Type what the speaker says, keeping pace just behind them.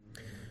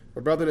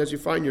Well, brethren, as you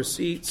find your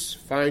seats,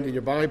 find in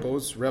your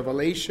Bibles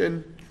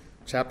Revelation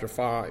chapter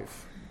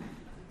 5.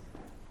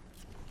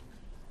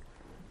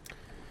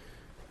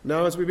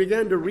 Now, as we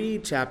begin to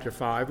read chapter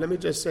 5, let me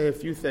just say a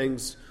few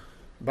things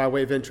by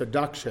way of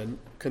introduction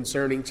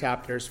concerning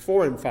chapters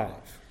 4 and 5.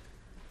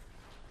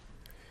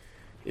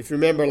 If you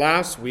remember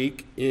last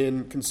week,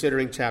 in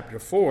considering chapter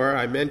 4,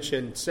 I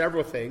mentioned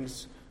several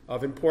things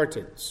of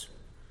importance.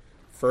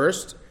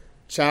 First,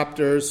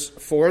 chapters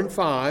 4 and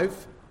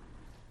 5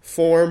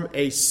 form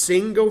a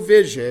single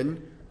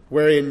vision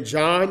wherein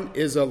John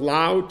is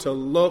allowed to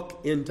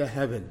look into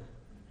heaven.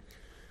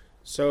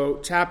 So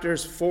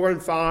chapters 4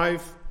 and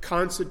 5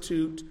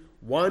 constitute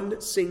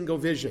one single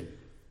vision.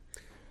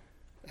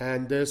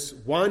 And this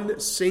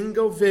one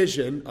single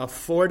vision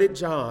afforded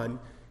John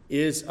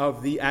is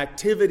of the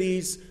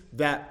activities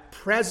that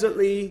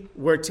presently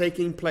were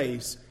taking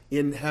place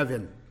in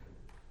heaven.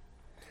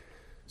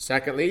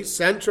 Secondly,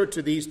 central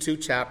to these two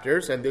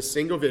chapters and this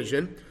single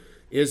vision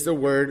is the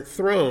word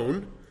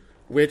throne,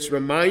 which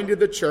reminded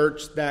the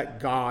church that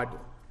God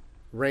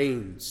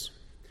reigns.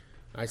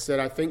 I said,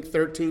 I think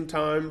 13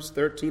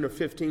 or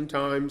 15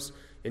 times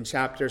in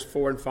chapters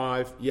 4 and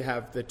 5, you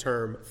have the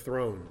term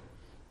throne.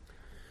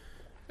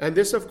 And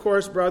this, of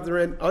course,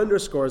 brethren,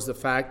 underscores the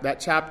fact that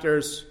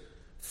chapters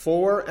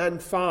 4 and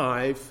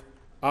 5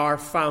 are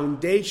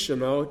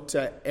foundational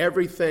to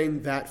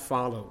everything that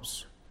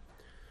follows.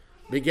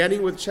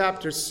 Beginning with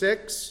chapter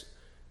 6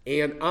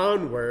 and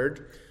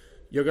onward,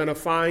 you're going to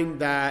find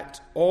that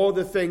all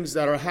the things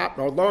that are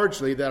happening, or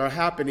largely that are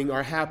happening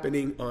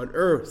on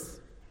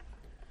earth.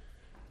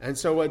 And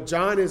so what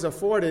John is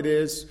afforded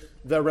is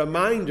the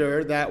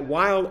reminder that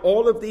while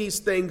all of these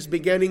things,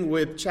 beginning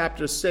with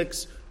chapter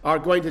 6, are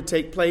going to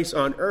take place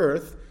on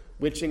earth,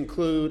 which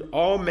include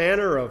all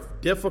manner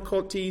of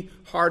difficulty,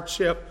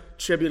 hardship,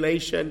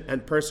 tribulation,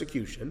 and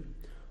persecution,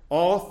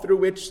 all through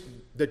which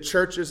the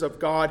churches of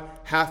God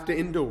have to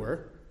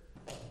endure,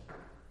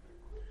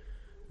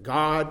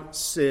 God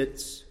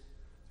sits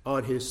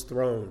on his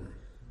throne.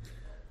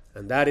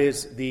 And that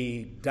is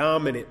the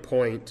dominant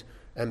point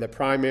and the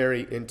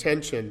primary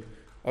intention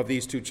of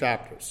these two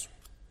chapters.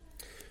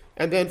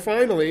 And then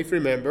finally, if you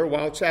remember,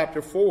 while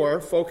chapter 4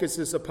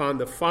 focuses upon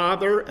the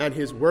Father and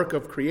his work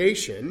of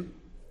creation,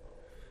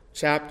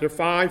 chapter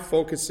 5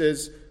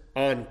 focuses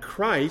on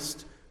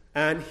Christ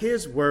and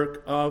his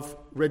work of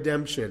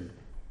redemption.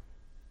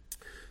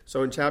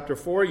 So in chapter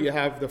 4, you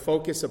have the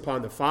focus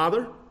upon the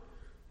Father,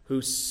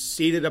 who's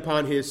seated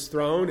upon his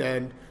throne,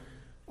 and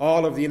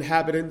all of the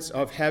inhabitants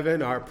of heaven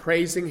are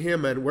praising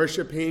him and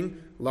worshiping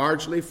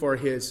largely for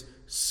his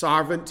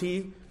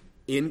sovereignty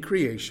in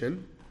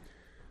creation.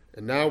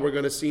 And now we're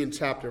going to see in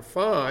chapter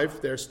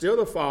 5, there's still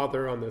the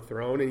Father on the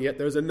throne, and yet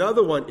there's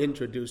another one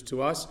introduced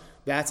to us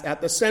that's at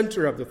the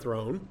center of the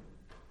throne,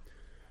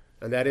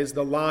 and that is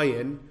the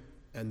Lion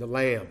and the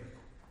Lamb.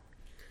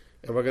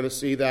 And we're going to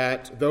see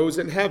that those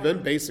in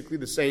heaven, basically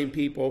the same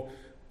people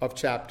of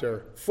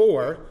chapter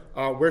 4,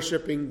 are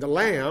worshiping the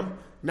Lamb,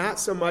 not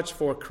so much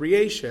for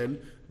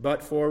creation,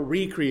 but for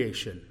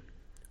recreation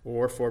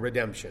or for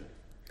redemption.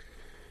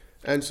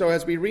 And so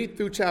as we read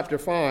through chapter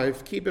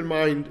 5, keep in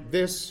mind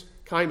this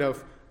kind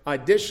of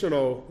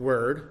additional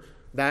word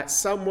that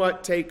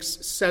somewhat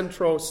takes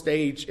central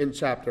stage in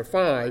chapter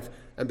 5,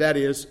 and that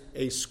is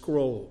a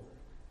scroll.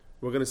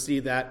 We're going to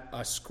see that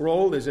a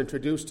scroll is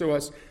introduced to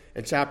us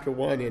in chapter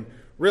 1 and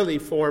really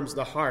forms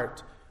the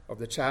heart of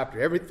the chapter.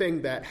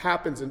 Everything that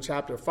happens in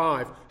chapter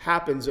 5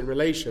 happens in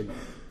relation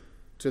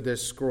to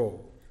this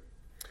scroll.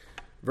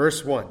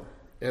 Verse 1,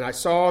 and I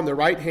saw on the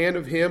right hand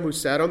of him who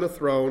sat on the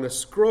throne a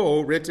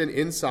scroll written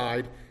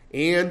inside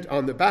and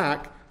on the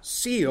back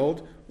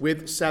sealed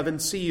with 7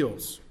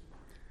 seals.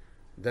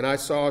 Then I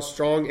saw a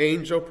strong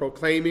angel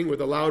proclaiming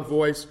with a loud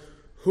voice,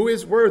 "Who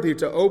is worthy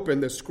to open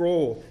the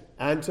scroll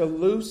and to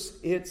loose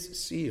its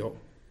seal?"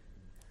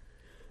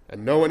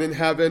 And no one in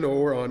heaven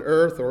or on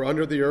earth or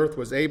under the earth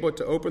was able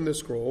to open the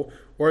scroll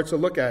or to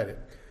look at it.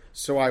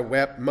 So I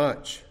wept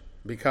much,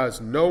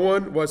 because no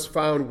one was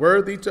found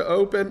worthy to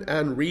open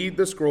and read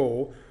the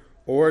scroll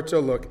or to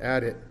look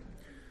at it.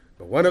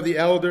 But one of the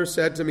elders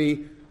said to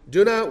me,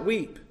 "Do not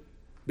weep.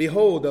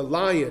 Behold, the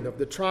Lion of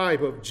the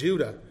tribe of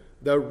Judah,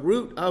 the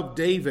Root of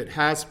David,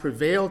 has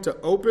prevailed to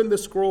open the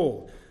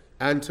scroll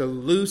and to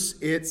loose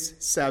its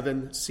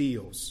 7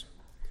 seals."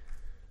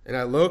 And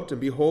I looked,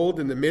 and behold,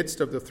 in the midst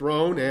of the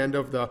throne and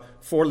of the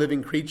 4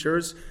 living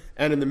creatures,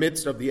 and in the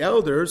midst of the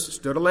elders,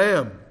 stood a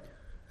lamb,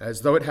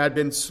 as though it had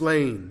been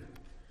slain,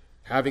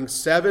 having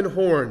 7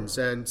 horns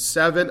and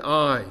 7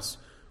 eyes,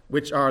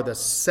 which are the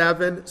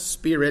 7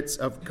 spirits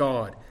of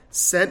God,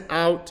 sent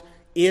out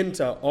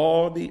into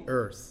all the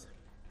earth.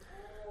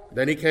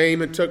 Then he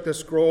came and took the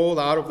scroll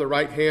out of the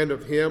right hand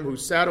of him who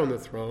sat on the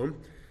throne.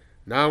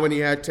 Now when he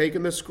had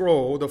taken the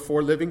scroll, the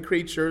 4 living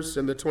creatures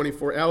and the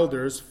 24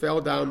 elders fell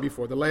down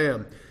before the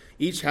Lamb,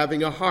 each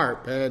having a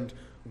harp and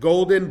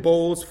golden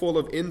bowls full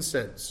of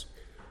incense,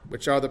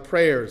 which are the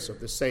prayers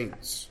of the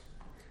saints.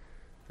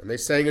 And they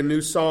sang a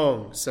new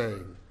song,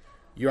 saying,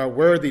 "You are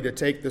worthy to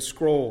take the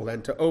scroll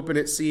and to open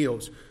its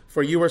seals,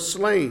 for you are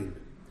slain,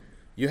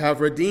 You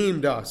have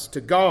redeemed us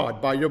to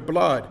God by your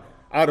blood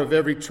out of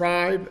every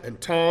tribe and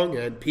tongue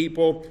and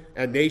people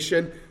and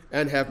nation,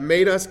 and have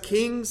made us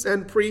kings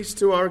and priests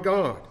to our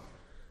God,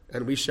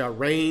 and we shall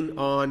reign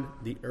on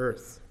the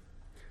earth.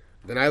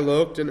 Then I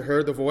looked and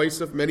heard the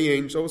voice of many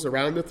angels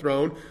around the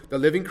throne, the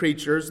living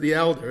creatures, the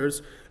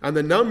elders, and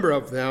the number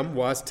of them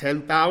was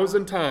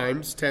 10,000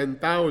 times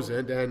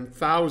 10,000 and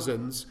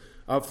thousands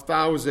of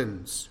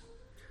thousands,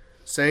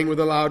 saying with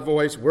a loud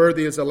voice,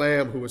 Worthy is the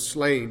Lamb who was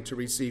slain to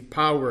receive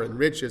power and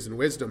riches and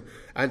wisdom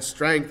and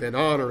strength and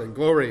honor and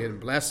glory and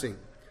blessing.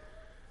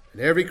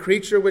 And every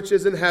creature which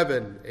is in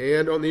heaven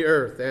and on the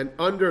earth and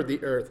under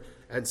the earth,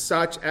 and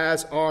such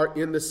as are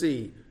in the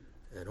sea,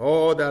 and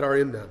all that are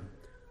in them,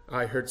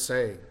 I heard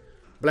saying,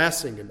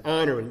 Blessing and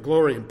honor and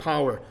glory and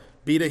power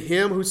be to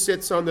him who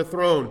sits on the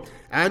throne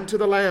and to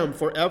the Lamb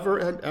forever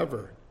and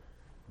ever.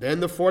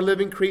 Then the 4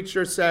 living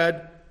creatures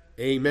said,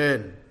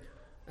 Amen.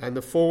 And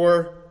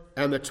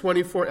the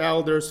 24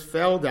 elders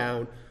fell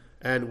down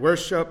and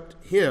worshipped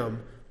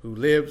him who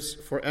lives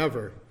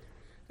forever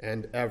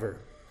and ever.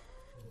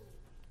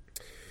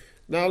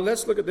 Now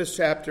let's look at this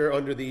chapter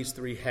under these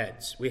 3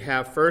 heads. We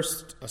have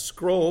first a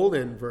scroll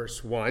in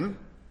verse 1,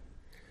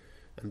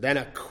 and then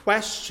a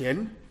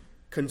question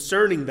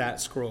concerning that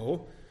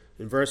scroll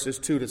in verses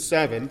 2 to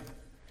 7.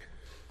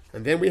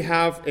 And then we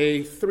have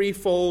a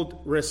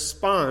threefold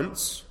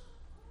response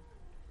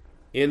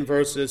in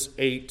verses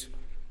 8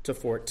 to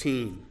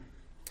 14.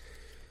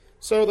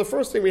 So the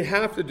first thing we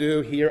have to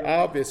do here,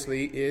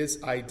 obviously,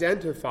 is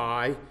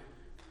identify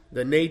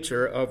the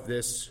nature of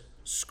this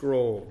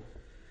scroll.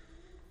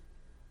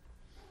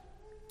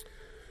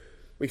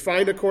 We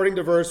find, according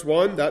to verse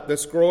 1, that the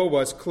scroll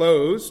was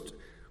closed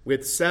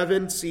with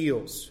 7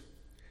 seals.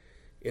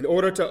 In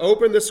order to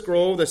open the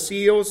scroll, the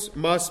seals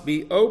must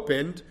be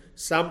opened,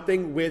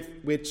 something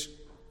which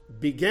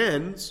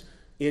begins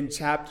in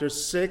chapter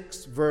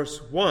 6,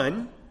 verse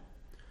 1.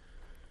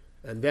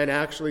 And then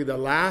actually the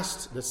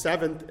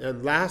 7th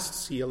and last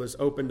seal is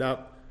opened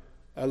up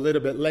a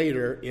little bit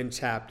later in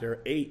chapter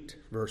 8,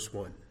 verse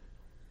 1.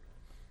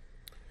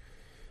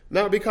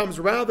 Now it becomes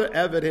rather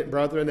evident,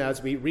 brethren,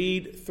 as we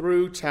read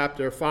through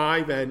chapter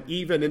 5 and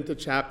even into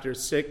chapter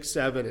 6,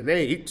 7, and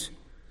 8,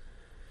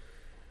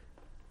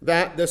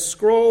 that the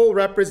scroll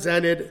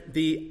represented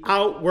the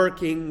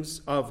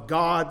outworkings of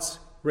God's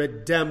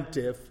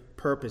redemptive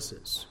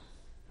purposes.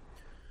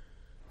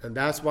 And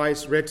that's why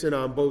it's written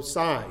on both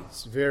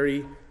sides.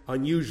 Very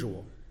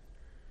unusual.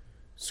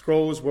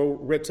 Scrolls were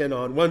written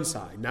on one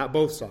side, not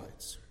both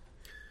sides.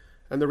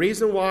 And the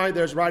reason why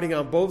there's writing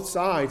on both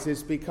sides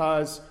is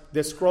because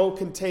the scroll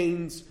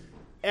contains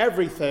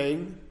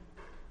everything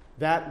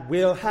that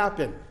will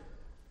happen.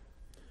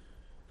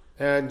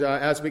 And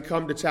as we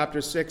come to chapter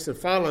 6 and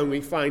following,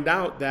 we find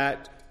out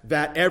that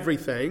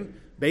everything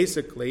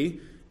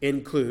basically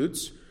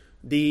includes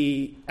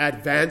the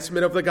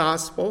advancement of the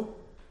gospel,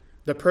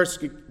 the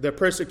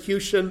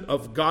persecution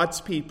of God's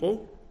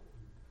people,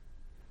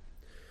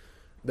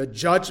 the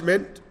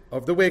judgment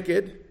of the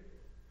wicked,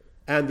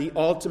 and the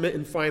ultimate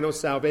and final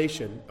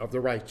salvation of the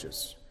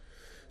righteous.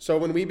 So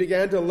when we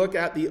began to look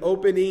at the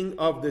opening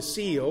of the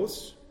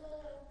seals,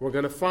 we're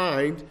going to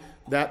find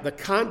that the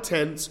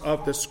contents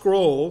of the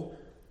scroll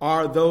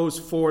are those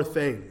 4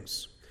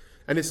 things.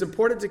 And it's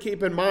important to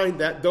keep in mind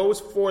that those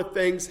 4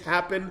 things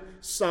happen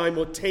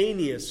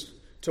simultaneous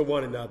to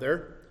one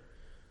another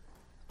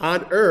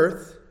on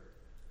earth,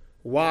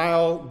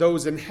 while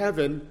those in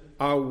heaven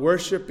are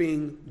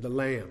worshiping the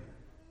Lamb.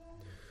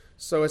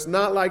 So it's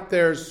not like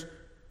there's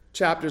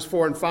chapters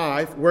 4 and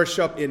 5,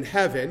 worship in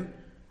heaven,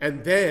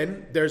 and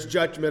then there's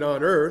judgment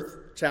on earth,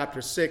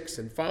 chapter 6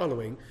 and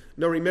following.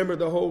 No, remember,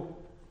 the whole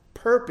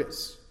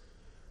purpose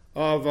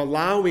of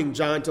allowing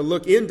John to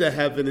look into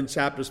heaven in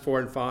chapters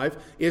 4 and 5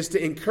 is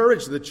to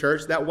encourage the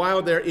church that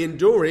while they're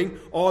enduring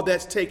all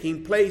that's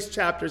taking place,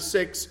 chapter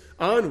 6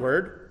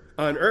 onward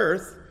on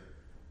earth,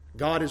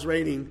 God is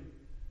reigning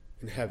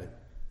in heaven.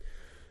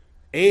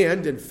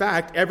 And, in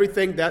fact,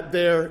 everything that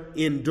they're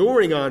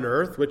enduring on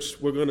earth,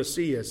 which we're going to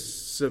see as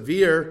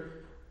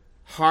severe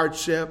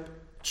hardship,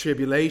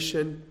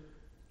 tribulation,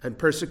 and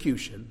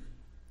persecution,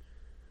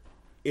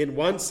 in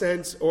one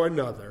sense or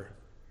another,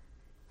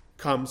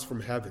 comes from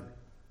heaven.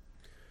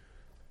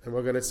 And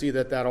we're going to see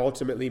that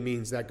ultimately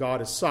means that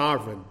God is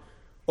sovereign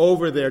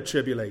over their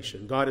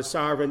tribulation. God is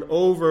sovereign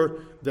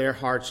over their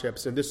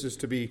hardships, and this is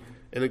to be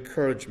an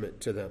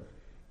encouragement to them.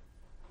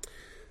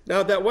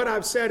 Now that what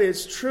I've said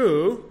is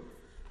true,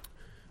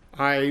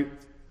 I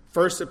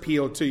first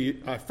appeal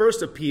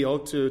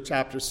to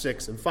chapter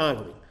 6 and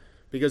following,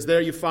 because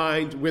there you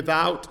find,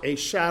 without a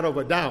shadow of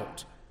a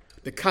doubt,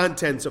 the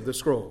contents of the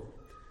scroll.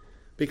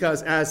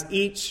 Because as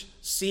each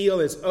seal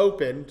is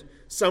opened,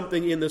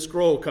 something in the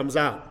scroll comes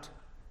out.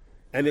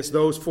 And it's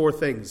those 4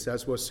 things,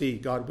 as we'll see,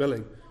 God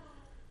willing,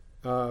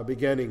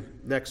 beginning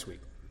next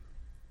week.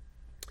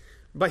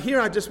 But here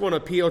I just want to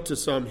appeal to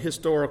some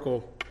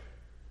historical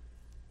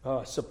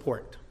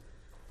support.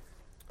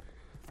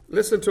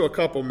 Listen to a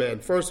couple men.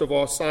 First of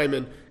all,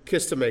 Simon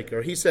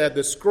Kistemaker. He said,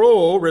 the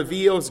scroll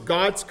reveals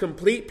God's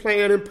complete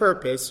plan and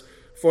purpose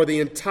for the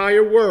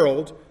entire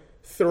world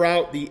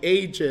throughout the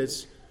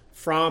ages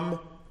from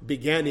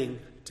beginning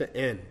to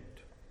end.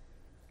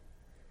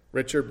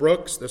 Richard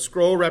Brooks, the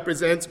scroll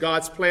represents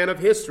God's plan of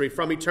history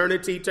from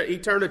eternity to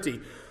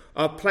eternity,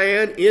 a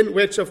plan in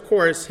which, of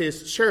course,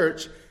 his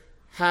church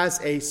has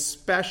a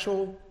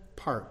special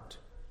part.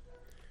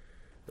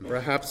 And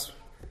perhaps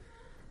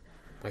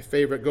my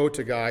favorite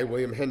go-to guy,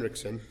 William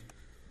Hendrickson,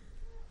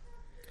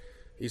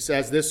 he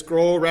says this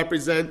scroll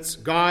represents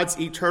God's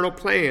eternal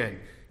plan,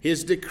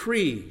 his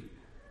decree,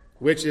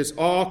 which is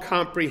all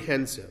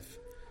comprehensive.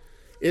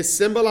 It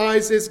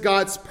symbolizes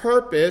God's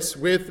purpose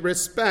with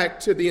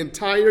respect to the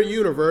entire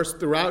universe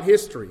throughout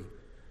history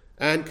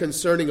and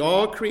concerning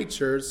all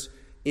creatures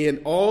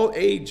in all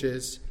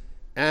ages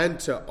and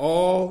to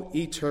all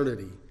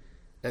eternity.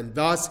 And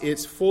thus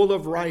it's full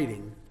of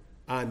writing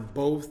on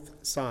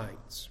both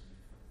sides.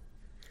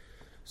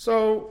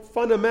 So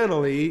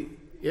fundamentally,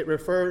 it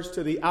refers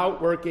to the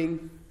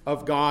outworking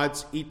of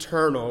God's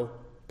eternal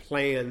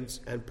plans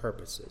and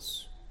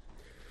purposes.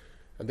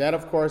 And that,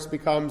 of course,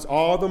 becomes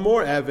all the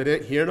more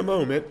evident here in a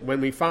moment when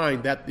we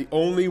find that the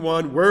only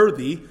one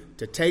worthy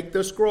to take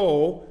the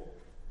scroll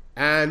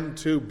and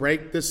to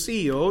break the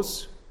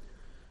seals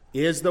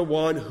is the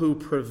one who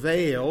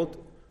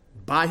prevailed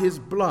by his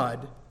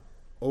blood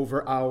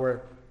over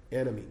our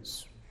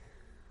enemies.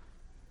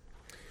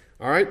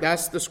 All right,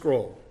 that's the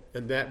scroll.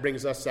 And that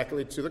brings us,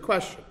 secondly, to the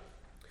question.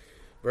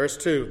 Verse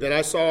 2, Then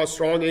I saw a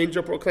strong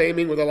angel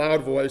proclaiming with a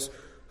loud voice,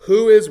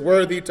 Who is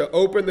worthy to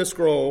open the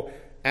scroll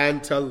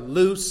and to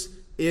loose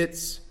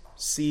its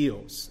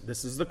seals?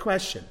 This is the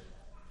question.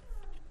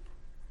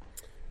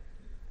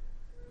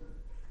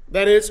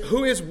 That is,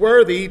 who is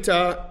worthy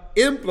to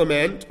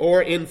implement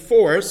or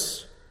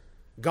enforce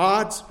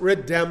God's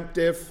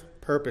redemptive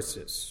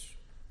purposes?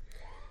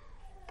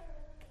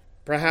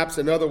 Perhaps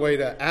another way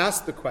to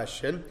ask the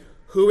question,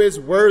 who is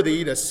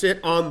worthy to sit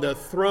on the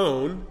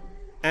throne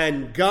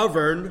and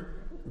govern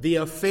the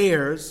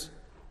affairs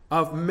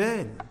of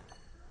men?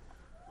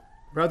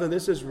 Brother,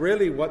 this is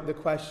really what the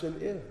question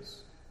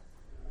is.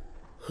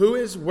 Who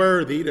is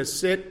worthy to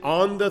sit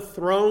on the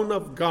throne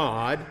of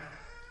God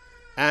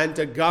and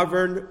to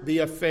govern the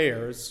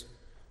affairs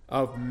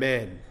of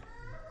men?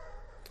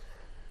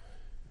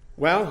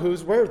 Well,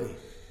 who's worthy?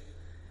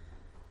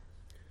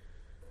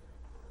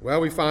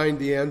 Well, we find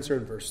the answer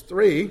in verse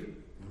 3.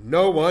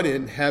 No one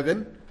in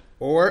heaven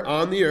or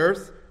on the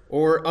earth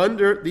or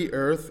under the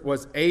earth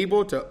was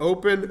able to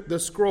open the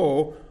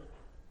scroll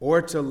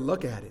or to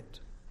look at it.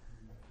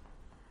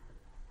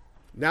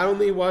 Not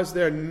only was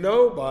there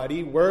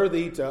nobody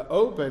worthy to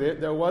open it,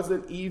 there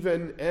wasn't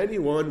even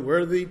anyone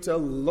worthy to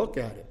look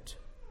at it.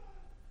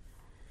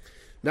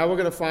 Now we're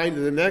going to find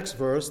in the next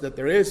verse that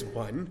there is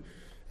one,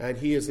 and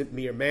he isn't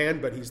mere man,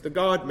 but he's the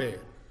God-man.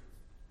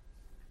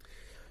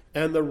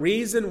 And the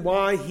reason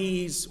why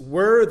he's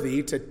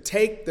worthy to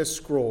take the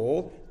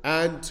scroll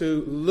and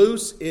to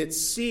loose its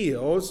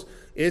seals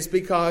is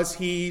because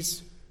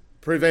he's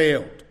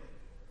prevailed.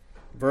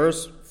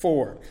 Verse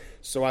 4.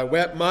 So I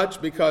wept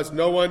much because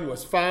no one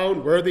was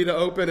found worthy to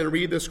open and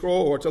read the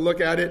scroll or to look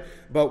at it.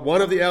 But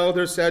one of the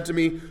elders said to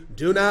me,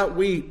 Do not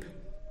weep.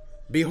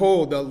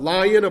 Behold, the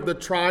Lion of the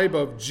tribe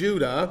of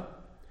Judah.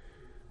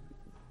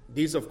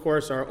 These, of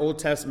course, are Old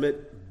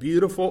Testament,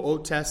 beautiful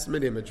Old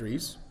Testament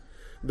imageries.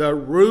 The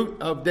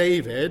root of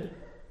David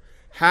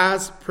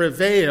has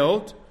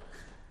prevailed.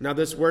 Now,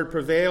 this word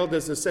prevailed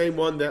is the same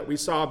one that we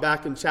saw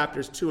back in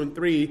chapters 2 and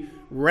 3,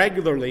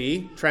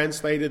 regularly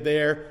translated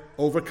there,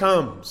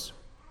 overcomes.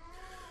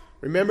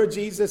 Remember,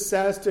 Jesus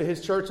says to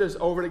his churches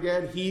over and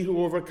again, he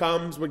who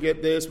overcomes will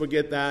get this, will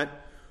get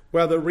that.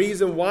 Well, the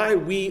reason why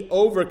we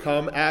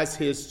overcome as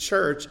his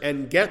church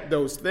and get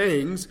those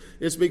things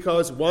is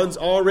because one's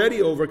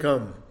already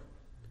overcome.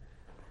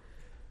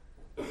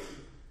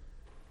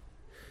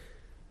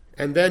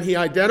 And then he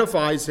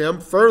identifies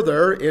him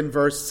further in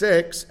verse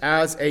 6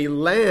 as a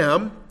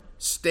lamb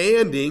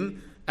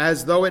standing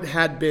as though it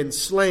had been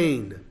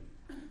slain.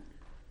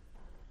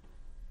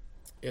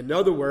 In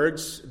other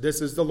words,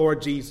 this is the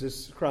Lord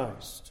Jesus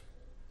Christ.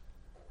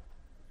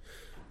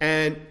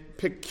 And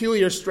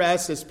peculiar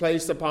stress is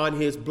placed upon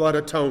his blood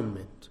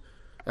atonement,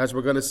 as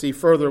we're going to see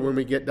further when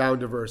we get down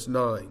to verse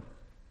 9.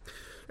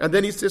 And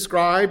then he's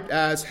described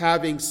as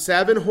having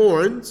 7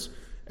 horns.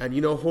 And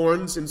you know,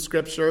 horns in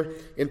Scripture,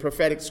 in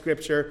prophetic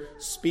Scripture,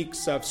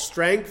 speaks of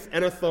strength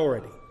and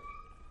authority.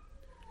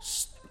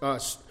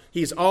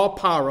 He's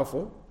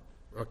all-powerful,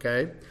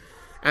 okay?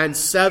 And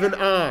 7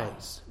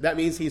 eyes. That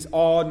means he's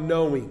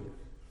all-knowing.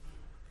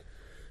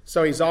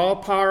 So he's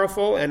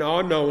all-powerful and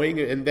all-knowing,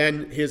 and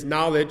then his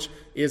knowledge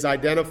is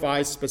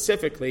identified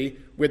specifically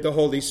with the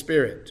Holy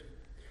Spirit,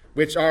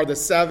 which are the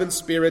 7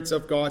 spirits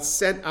of God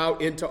sent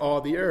out into all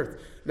the earth.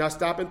 Now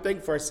stop and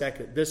think for a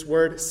second. This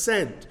word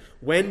sent.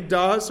 When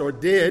does or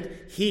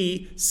did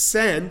he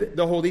send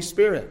the Holy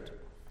Spirit?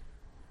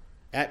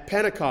 At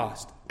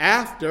Pentecost,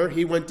 after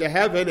he went to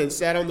heaven and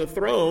sat on the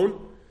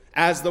throne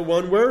as the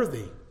one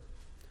worthy.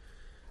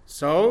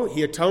 So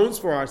he atones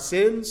for our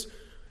sins.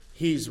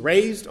 He's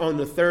raised on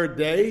the 3rd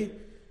day.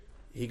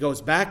 He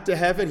goes back to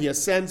heaven. He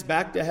ascends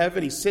back to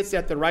heaven. He sits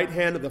at the right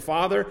hand of the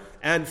Father.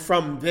 And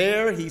from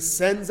there, he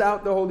sends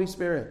out the Holy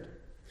Spirit.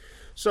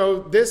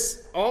 So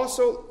this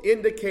also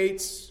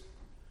indicates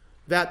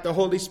that the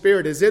Holy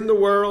Spirit is in the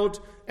world.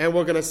 And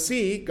we're going to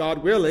see,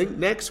 God willing,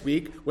 next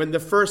week, when the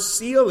first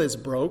seal is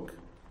broke.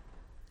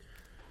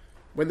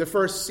 When the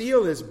first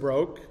seal is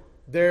broke,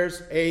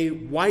 there's a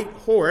white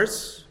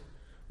horse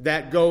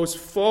that goes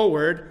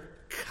forward,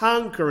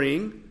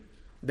 conquering,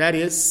 that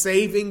is,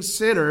 saving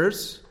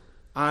sinners,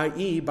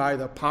 i.e., by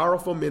the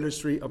powerful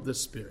ministry of the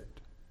Spirit.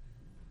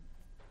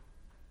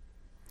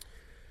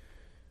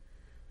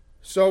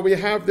 So we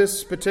have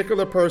this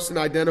particular person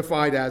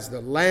identified as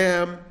the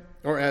Lamb,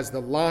 or as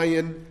the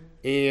Lion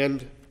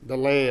and the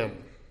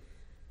Lamb.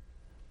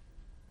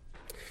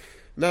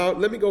 Now,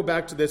 let me go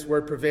back to this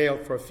word prevail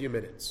for a few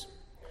minutes.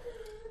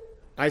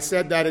 I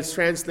said that it's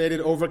translated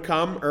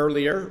overcome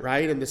earlier,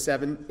 right, in the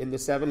seven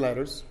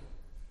letters.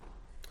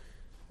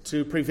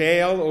 To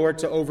prevail or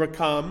to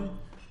overcome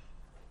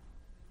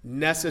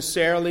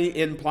necessarily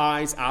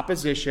implies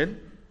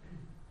opposition.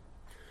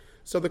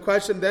 So the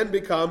question then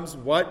becomes,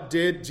 what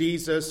did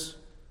Jesus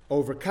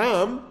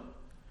overcome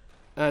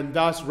and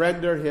thus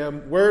render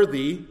him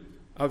worthy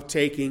of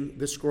taking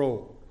the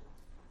scroll?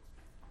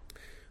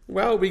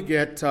 Well, we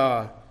get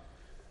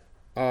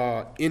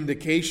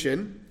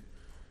indication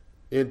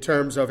in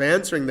terms of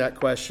answering that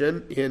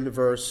question in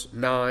verse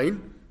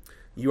 9.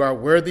 You are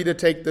worthy to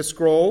take the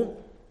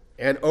scroll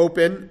and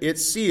open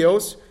its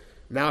seals.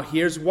 Now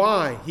here's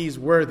why he's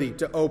worthy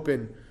to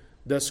open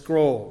the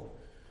scroll.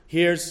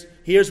 Here's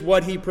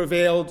what he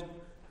prevailed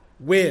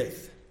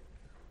with.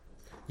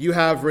 You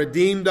have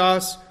redeemed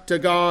us to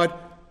God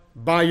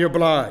by your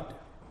blood.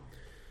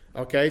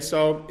 Okay,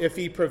 so if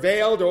he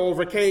prevailed or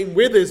overcame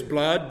with his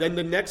blood, then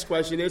the next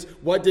question is,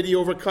 what did he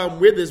overcome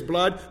with his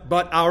blood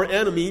but our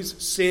enemies,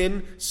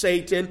 sin,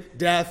 Satan,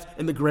 death,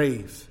 and the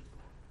grave?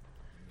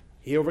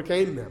 He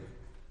overcame them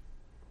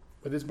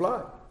with his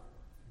blood.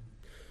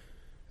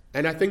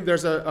 And I think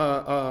there's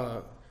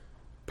a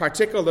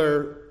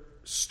particular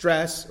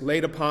stress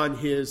laid upon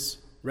his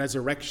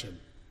resurrection.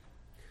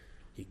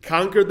 He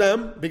conquered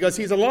them because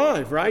he's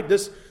alive, right?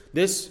 This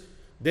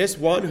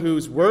one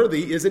who's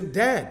worthy isn't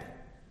dead.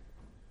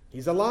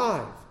 He's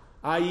alive,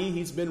 i.e.,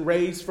 he's been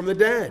raised from the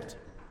dead.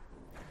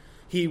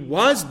 He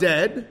was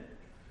dead,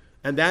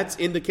 and that's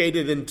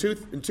indicated in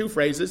two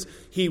phrases.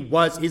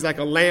 He's like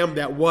a lamb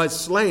that was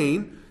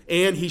slain,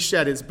 and he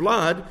shed his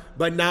blood,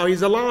 but now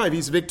he's alive.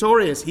 He's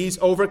victorious. He's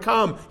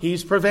overcome.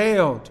 He's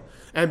prevailed.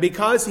 And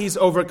because he's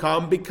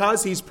overcome,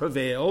 because he's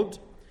prevailed,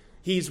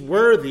 he's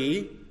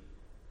worthy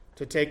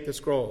to take the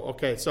scroll.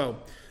 Okay, so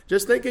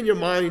just think in your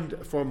mind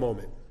for a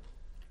moment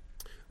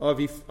of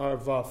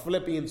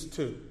Philippians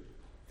 2.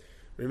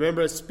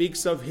 Remember, it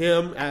speaks of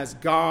him as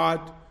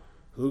God,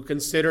 who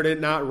considered it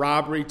not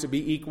robbery to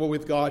be equal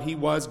with God. He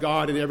was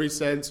God in every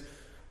sense,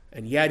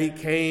 and yet he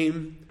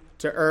came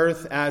to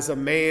earth as a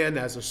man,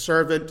 as a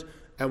servant,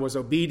 and was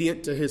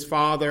obedient to his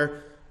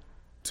Father,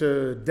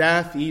 to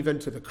death, even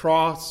to the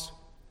cross.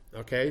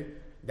 Okay,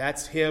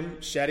 that's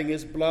him shedding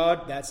his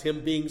blood. That's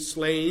him being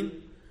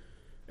slain.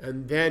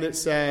 And then it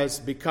says,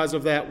 because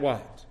of that,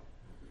 what?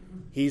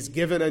 He's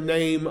given a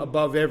name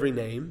above every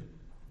name.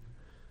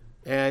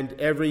 And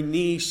every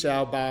knee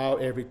shall bow,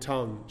 every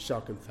tongue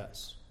shall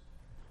confess.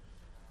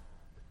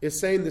 It's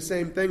saying the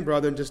same thing,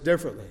 brother, just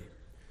differently.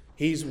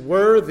 He's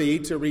worthy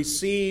to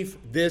receive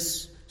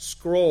this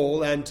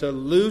scroll and to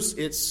loose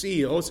its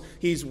seals.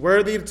 He's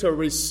worthy to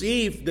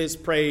receive this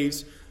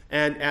praise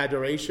and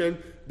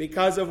adoration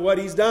because of what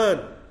he's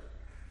done.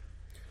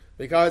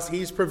 Because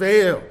he's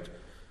prevailed.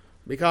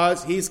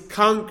 Because he's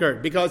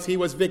conquered, because he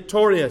was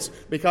victorious,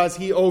 because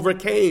he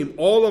overcame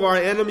all of our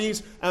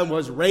enemies and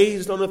was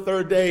raised on the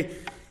third day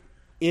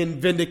in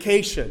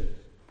vindication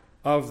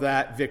of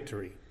that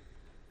victory.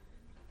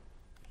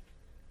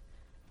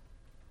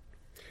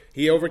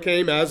 He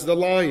overcame as the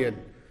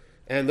lion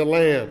and the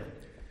lamb,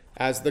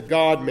 as the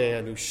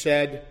God-man who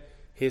shed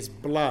his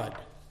blood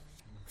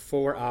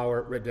for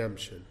our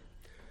redemption.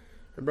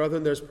 And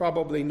brethren, there's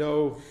probably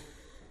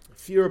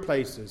fewer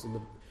places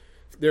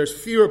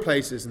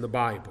in the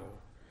Bible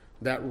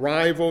that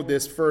rival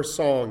this first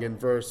song in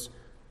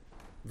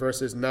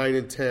verses 9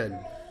 and 10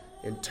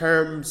 in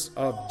terms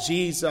of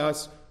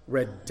Jesus'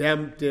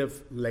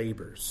 redemptive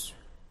labors.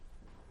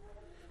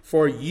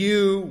 For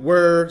you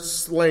were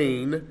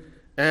slain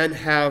and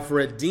have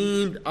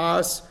redeemed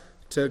us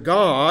to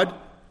God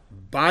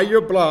by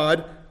your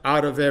blood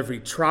out of every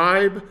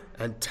tribe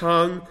and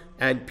tongue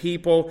and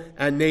people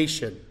and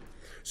nation.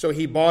 So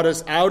he bought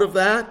us out of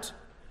that.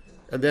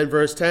 And then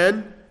verse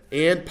 10,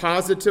 and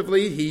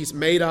positively, he's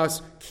made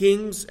us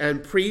kings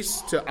and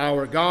priests to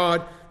our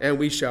God, and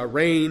we shall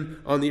reign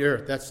on the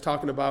earth. That's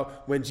talking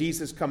about when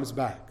Jesus comes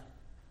back.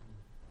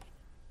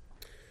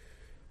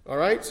 All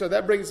right, so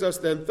that brings us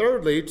then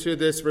thirdly to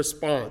this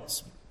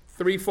response.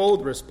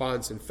 Threefold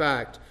response, in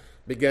fact,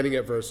 beginning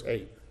at verse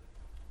 8.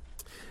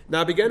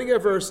 Now, beginning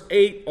at verse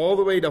 8 all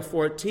the way to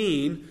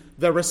 14,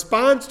 the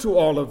response to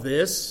all of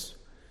this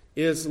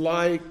is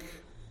like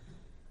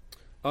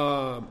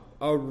a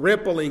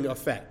rippling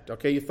effect.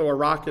 Okay, you throw a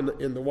rock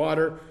in the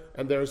water,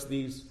 and there's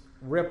these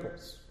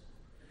ripples.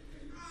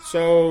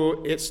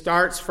 So it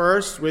starts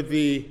first with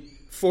the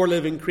 4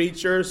 living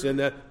creatures and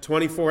the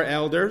 24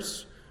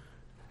 elders,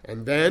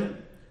 and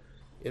then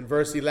in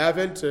verse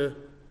 11 to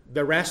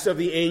the rest of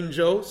the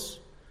angels,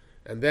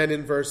 and then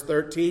in verse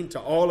 13 to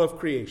all of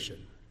creation.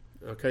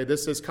 Okay,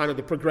 this is kind of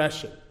the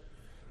progression.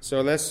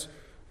 So let's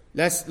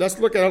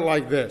look at it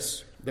like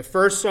this: the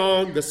first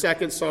song, the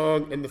second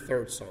song, and the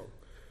third song.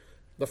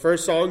 The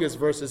first song is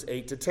verses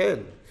 8 to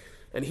 10.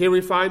 And here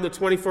we find the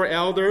 24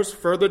 elders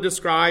further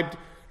described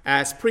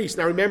as priests.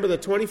 Now remember, the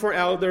 24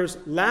 elders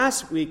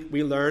last week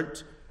we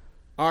learned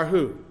are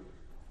who?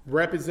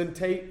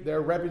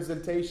 Their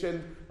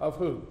representation of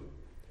who?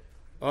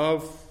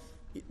 Of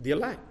the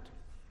elect,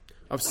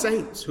 of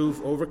saints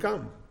who've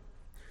overcome.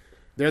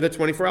 They're the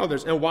 24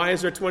 elders. And why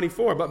is there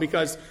 24? But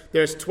because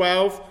there's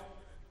 12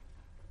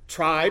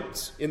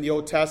 tribes in the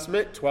Old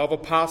Testament, 12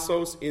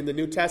 apostles in the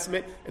New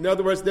Testament. In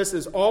other words, this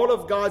is all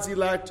of God's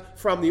elect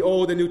from the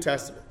Old and New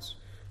Testaments.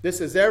 This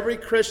is every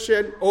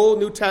Christian, Old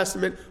New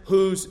Testament,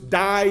 who's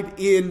died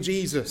in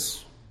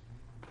Jesus.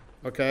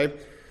 Okay?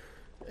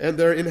 And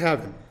they're in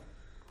heaven.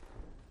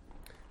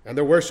 And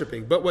they're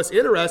worshiping. But what's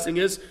interesting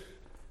is,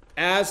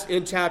 as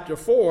in chapter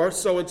 4,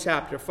 so in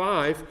chapter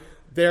 5,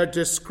 they're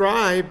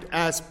described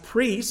as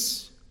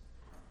priests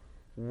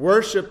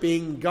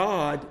worshiping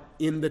God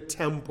in the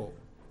temple.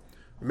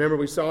 Remember,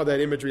 we saw that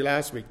imagery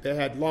last week. They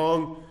had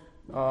long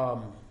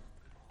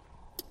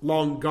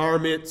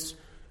garments,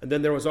 and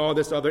then there was all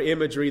this other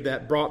imagery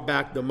that brought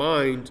back the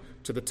mind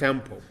to the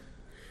temple.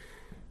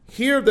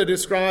 Here they're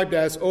described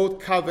as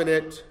Old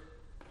Covenant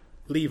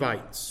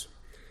Levites.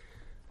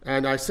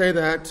 And I say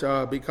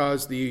that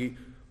because the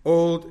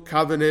Old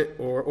Covenant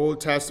or Old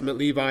Testament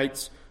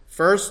Levites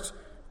first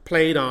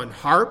played on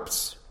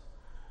harps,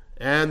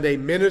 and they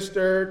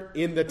ministered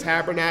in the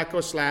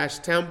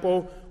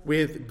tabernacle/temple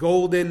with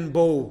golden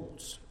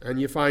bowls. And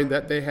you find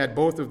that they had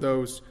both of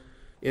those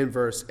in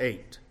verse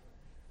 8.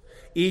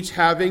 Each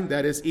having,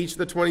 that is, each of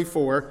the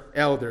 24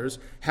 elders,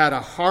 had a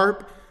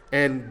harp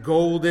and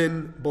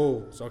golden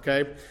bowls.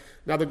 Okay?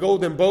 Now the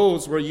golden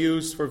bowls were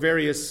used for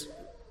various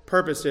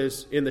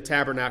purposes in the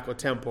tabernacle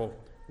temple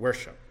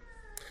worship.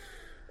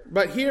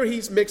 But here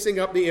he's mixing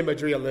up the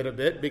imagery a little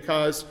bit,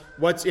 because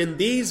what's in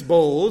these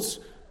bowls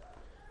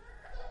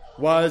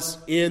was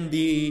in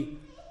the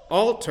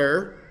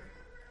altar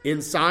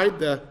inside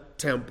the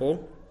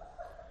temple,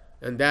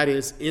 and that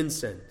is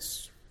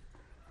incense.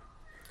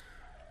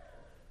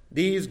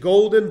 These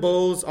golden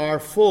bowls are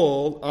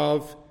full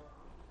of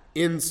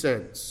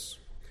incense.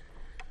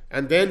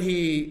 And then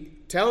he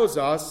tells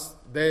us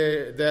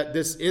that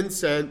this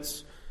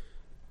incense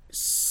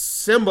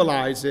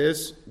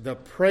symbolizes the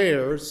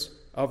prayers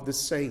of the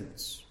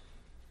saints.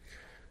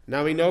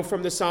 Now we know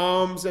from the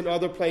Psalms and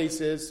other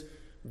places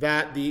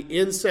that the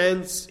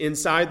incense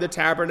inside the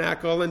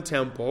tabernacle and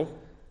temple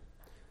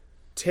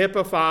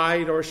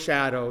typified or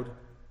shadowed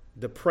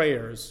the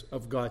prayers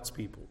of God's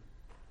people.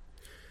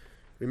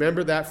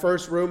 Remember that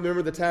first room?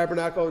 Remember the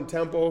tabernacle and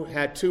temple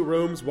had 2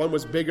 rooms. One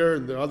was bigger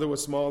and the other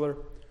was smaller.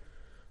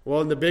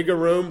 Well, in the bigger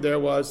room there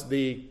was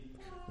the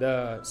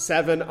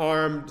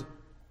 7-armed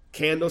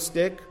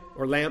candlestick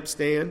or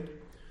lampstand.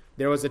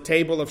 There was a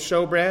table of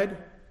showbread.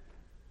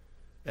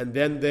 And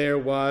then there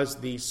was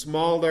the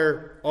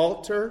smaller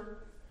altar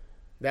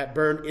that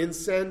burned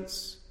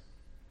incense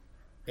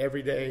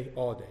every day,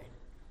 all day.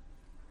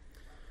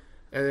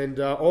 And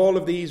all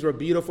of these were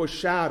beautiful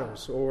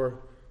shadows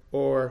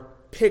or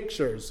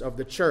pictures of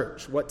the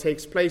church, what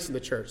takes place in the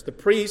church. The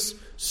priests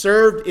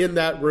served in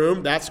that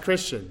room, that's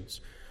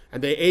Christians.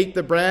 And they ate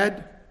the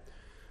bread,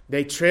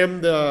 they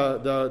trimmed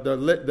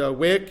the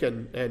wick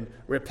and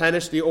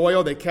replenished the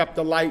oil, they kept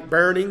the light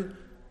burning,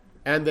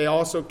 and they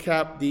also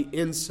kept the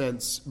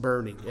incense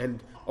burning.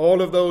 And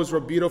all of those were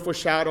beautiful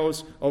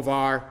shadows of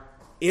our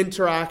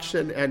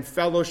interaction and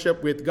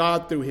fellowship with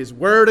God through His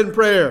Word and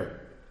prayer.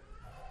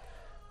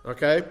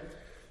 Okay?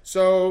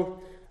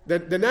 So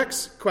the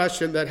next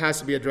question that has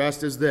to be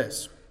addressed is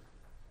this.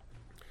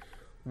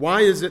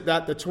 Why is it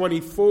that the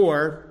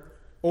 24,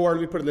 or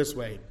let me put it this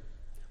way,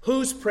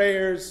 whose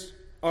prayers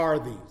are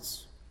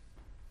these?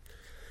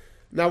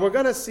 Now we're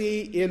going to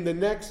see in the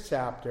next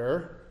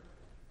chapter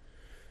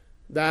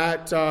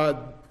that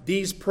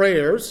these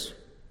prayers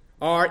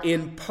are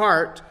in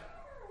part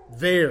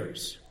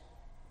theirs,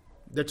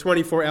 the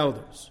 24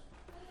 elders.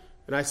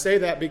 And I say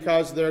that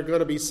because they're going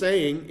to be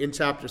saying in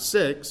chapter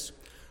 6,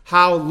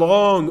 "How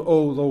long,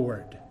 O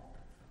Lord,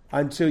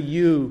 until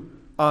you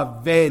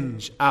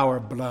avenge our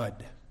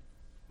blood?"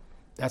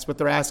 That's what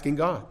they're asking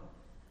God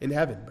in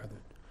heaven, brethren.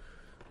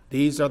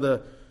 These are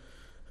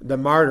the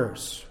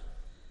martyrs.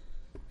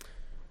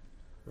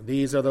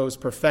 These are those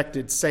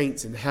perfected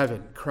saints in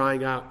heaven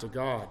crying out to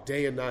God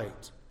day and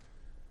night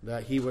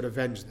that He would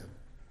avenge them.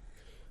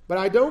 But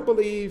I don't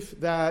believe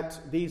that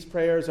these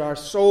prayers are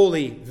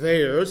solely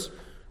theirs.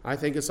 I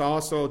think it's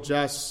also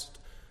just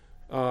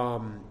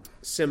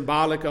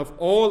symbolic of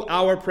all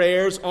our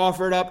prayers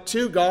offered up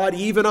to God,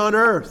 even on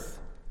earth.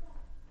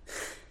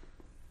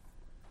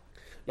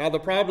 Now, the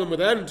problem with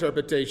that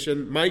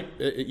interpretation,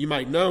 you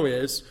might know,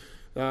 is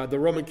the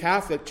Roman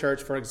Catholic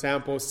Church, for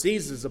example,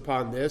 seizes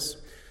upon this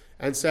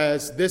and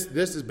says this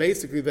is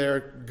basically their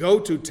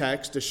go-to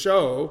text to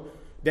show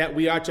that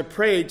we are to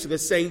pray to the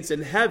saints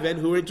in heaven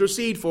who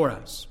intercede for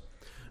us.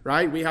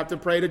 Right? We have to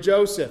pray to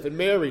Joseph and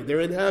Mary.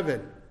 They're in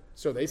heaven.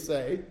 So they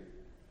say.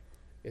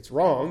 It's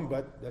wrong,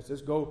 but let's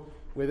just go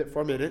with it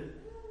for a minute.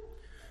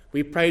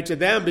 We pray to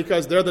them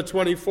because they're the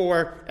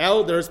 24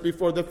 elders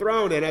before the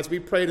throne. And as we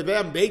pray to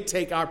them, they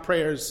take our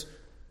prayers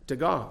to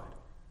God.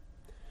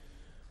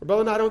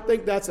 Brother, I don't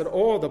think that's at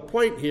all the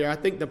point here. I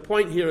think the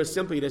point here is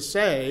simply to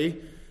say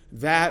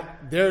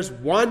that there's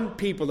one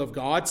people of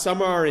God.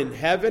 Some are in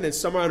heaven and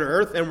some are on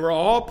earth, and we're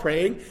all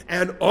praying.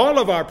 And all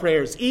of our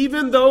prayers,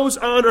 even those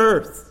on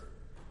earth,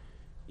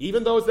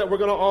 even those that we're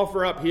going to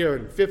offer up here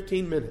in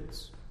 15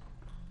 minutes,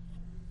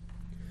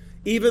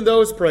 even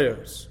those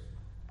prayers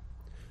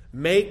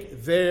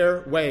make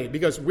their way,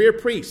 because we're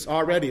priests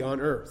already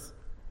on earth.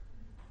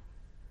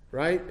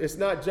 Right? It's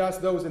not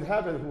just those in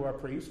heaven who are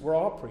priests. We're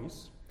all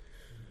priests.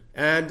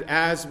 And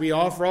as we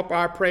offer up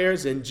our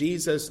prayers in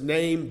Jesus'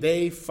 name,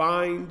 they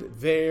find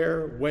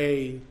their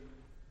way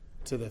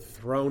to the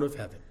throne of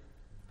heaven.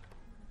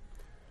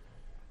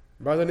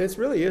 Brother, this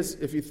really is,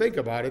 if you think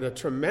about it, a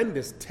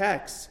tremendous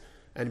text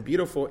and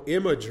beautiful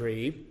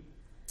imagery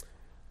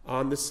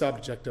on the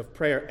subject of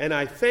prayer. And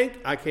I think,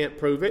 I can't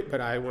prove it,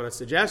 but I want to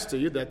suggest to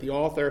you that the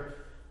author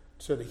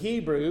to the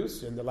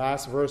Hebrews, in the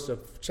last verse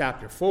of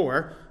chapter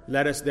 4,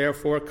 let us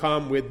therefore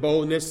come with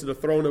boldness to the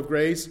throne of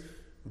grace,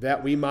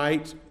 that we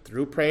might,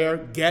 through prayer,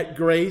 get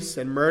grace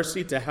and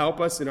mercy to help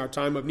us in our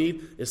time of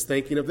need, is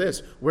thinking of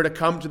this. We're to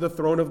come to the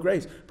throne of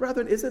grace.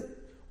 Brethren,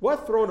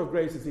 what throne of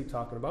grace is he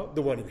talking about?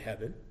 The one in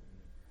heaven.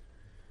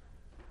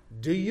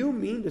 Do you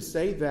mean to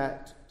say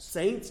that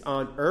saints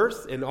on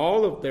earth, in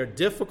all of their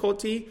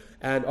difficulty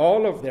and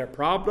all of their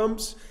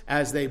problems,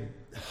 as they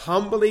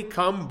humbly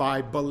come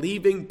by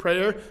believing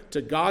prayer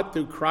to God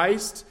through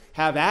Christ,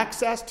 have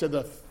access to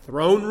the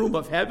throne room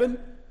of heaven?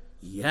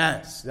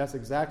 Yes, that's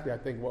exactly, I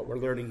think, what we're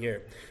learning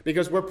here.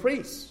 Because we're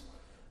priests,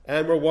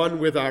 and we're one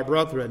with our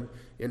brethren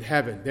in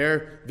heaven.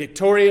 They're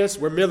victorious,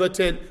 we're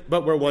militant,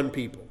 but we're one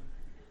people.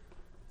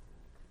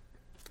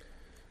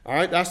 All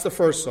right, that's the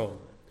first song.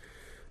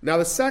 Now,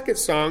 the second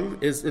song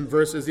is in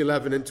verses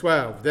 11 and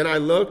 12. Then I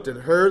looked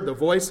and heard the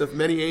voice of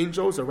many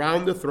angels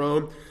around the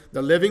throne,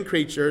 the living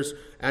creatures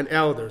and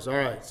elders. All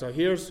right, so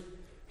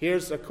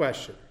here's a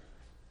question.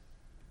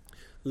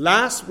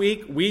 Last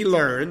week we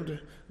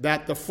learned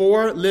that the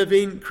four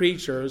living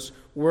creatures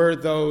were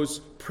those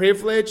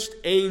privileged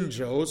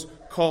angels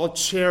called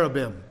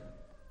cherubim.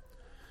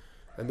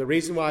 And the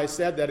reason why I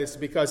said that is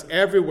because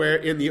everywhere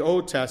in the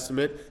Old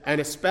Testament, and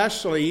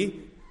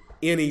especially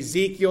in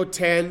Ezekiel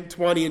 10,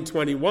 20, and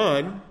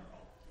 21,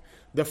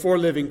 the four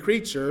living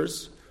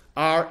creatures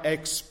are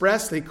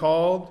expressly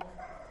called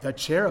the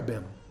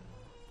cherubim.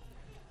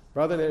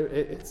 Brother,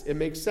 it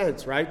makes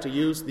sense, right, to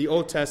use the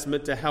Old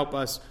Testament to help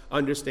us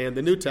understand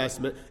the New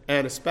Testament,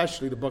 and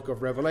especially the book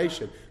of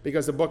Revelation,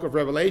 because the book of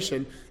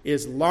Revelation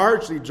is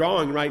largely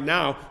drawing right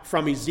now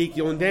from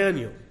Ezekiel and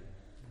Daniel.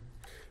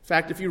 In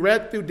fact, if you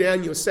read through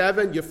Daniel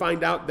 7, you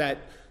find out that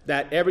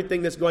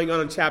everything that's going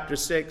on in chapter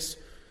 6,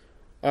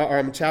 or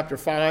in chapter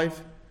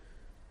 5,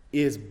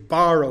 is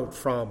borrowed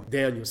from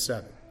Daniel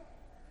 7.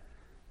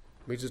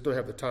 We just don't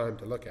have the time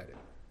to look at it.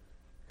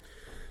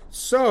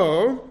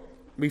 So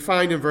we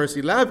find in verse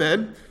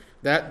 11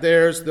 that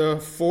there's the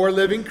four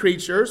living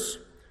creatures.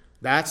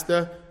 That's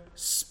the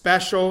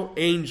special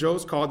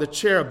angels called the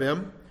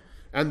cherubim.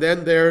 And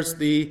then there's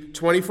the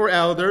 24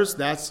 elders.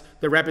 That's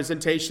the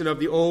representation of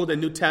the Old and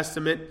New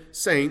Testament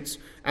saints.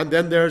 And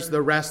then there's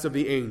the rest of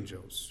the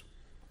angels.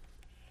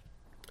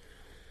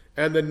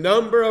 And the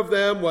number of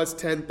them was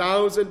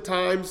 10,000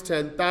 times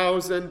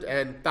 10,000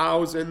 and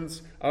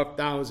thousands of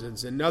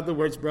thousands. In other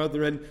words,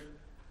 brethren,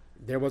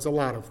 there was a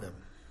lot of them.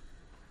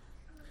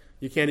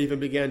 You can't even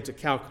begin to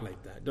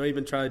calculate that. Don't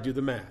even try to do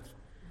the math.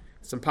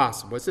 It's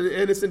impossible.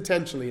 And it's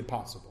intentionally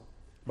impossible,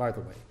 by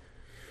the way.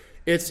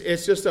 It's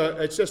just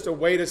a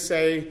way to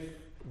say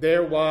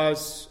there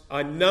was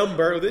a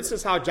number. This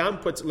is how John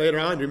puts it later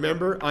on.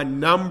 Remember, a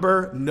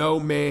number no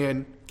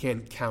man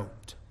can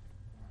count.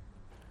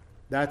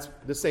 That's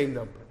the same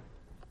number.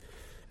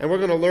 And we're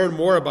going to learn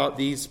more about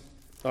these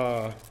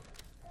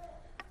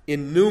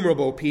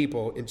innumerable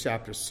people in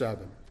chapter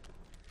 7.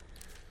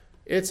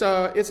 It's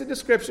a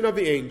description of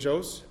the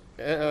angels,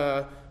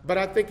 but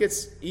I think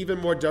it's even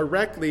more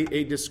directly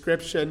a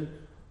description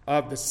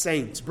of the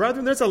saints.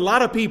 Brethren, there's a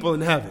lot of people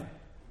in heaven.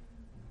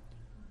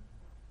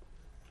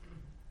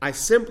 I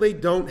simply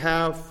don't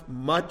have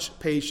much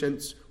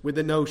patience with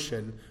the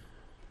notion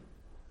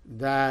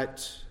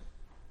that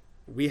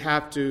we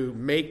have to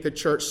make the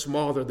church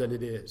smaller than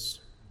it is.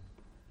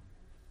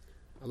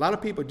 A lot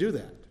of people do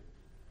that.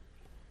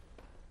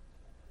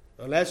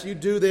 Unless you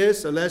do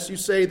this, unless you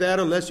say that,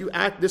 unless you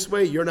act this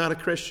way, you're not a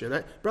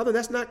Christian. Brother,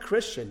 that's not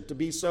Christian to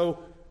be so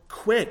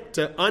quick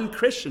to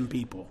unchristian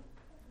people.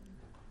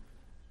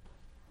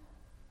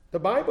 The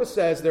Bible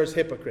says there's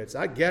hypocrites.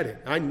 I get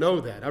it. I know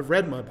that. I've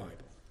read my Bible.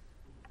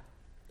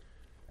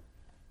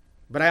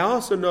 But I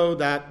also know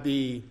that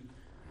the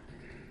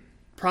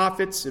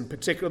prophets, and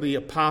particularly the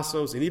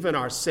apostles, and even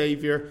our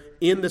Savior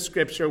in the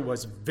Scripture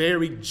was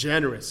very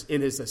generous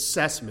in his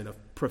assessment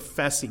of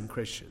professing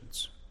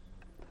Christians.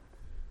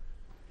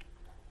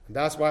 And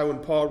that's why when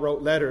Paul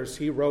wrote letters,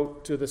 he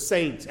wrote to the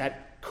saints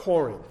at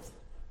Corinth,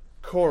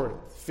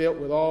 filled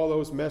with all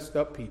those messed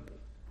up people.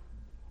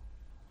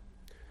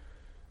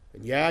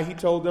 And yeah, he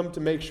told them to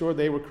make sure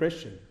they were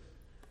Christian.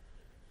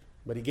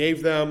 But he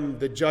gave them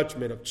the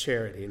judgment of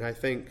charity. And I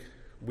think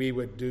we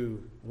would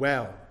do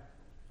well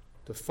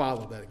to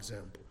follow that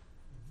example.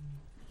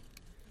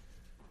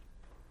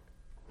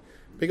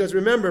 Because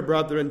remember,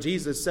 brethren,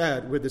 Jesus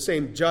said, with the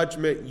same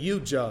judgment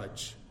you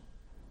judge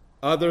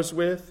others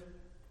with,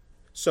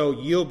 so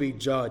you'll be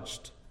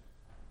judged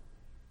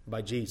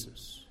by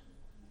Jesus.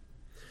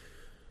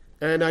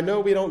 And I know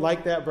we don't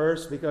like that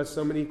verse because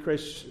so many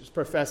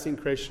professing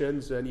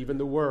Christians and even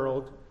the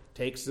world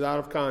takes it out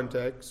of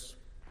context.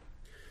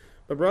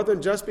 But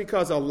brethren, just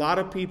because a lot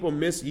of people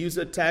misuse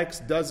a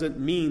text doesn't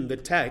mean the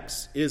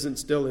text isn't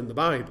still in the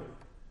Bible.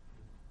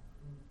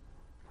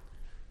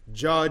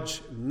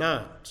 Judge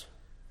not,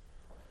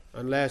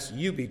 unless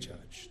you be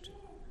judged.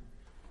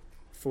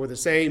 For the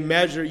same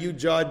measure you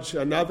judge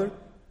another,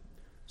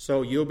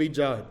 so you'll be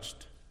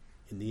judged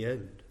in the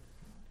end.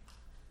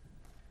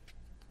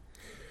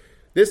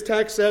 This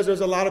text says there's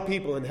a lot of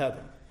people in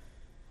heaven.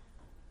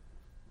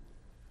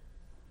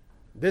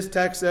 This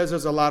text says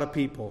there's a lot of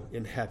people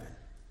in heaven.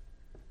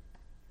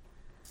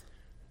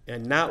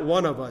 And not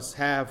one of us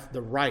have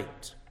the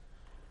right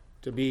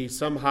to be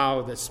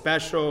somehow the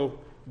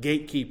special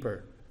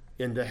gatekeeper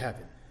into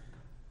heaven.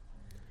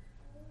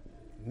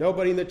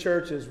 Nobody in the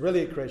church is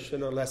really a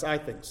Christian unless I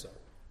think so.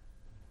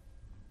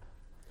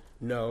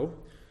 No,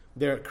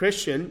 they're a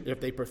Christian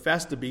if they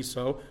profess to be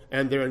so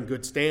and they're in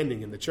good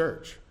standing in the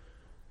church.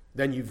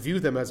 Then you view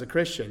them as a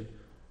Christian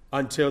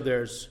until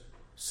there's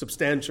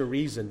substantial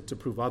reason to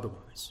prove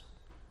otherwise.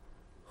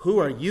 Who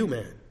are you,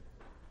 man?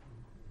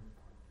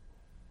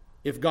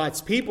 If God's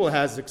people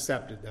has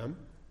accepted them,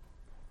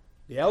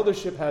 the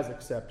eldership has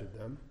accepted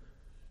them,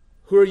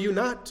 who are you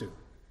not to?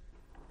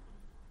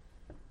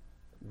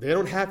 They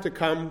don't have to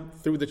come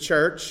through the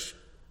church.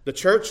 The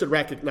church should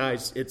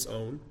recognize its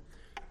own,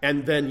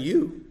 and then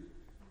you.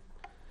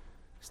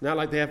 It's not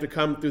like they have to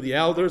come through the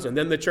elders, and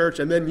then the church,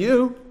 and then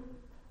you.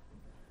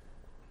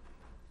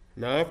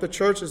 Now, if the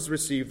church has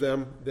received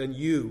them, then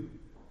you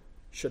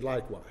should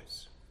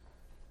likewise.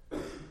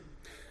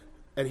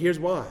 And here's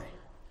why.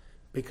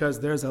 Because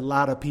there's a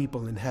lot of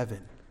people in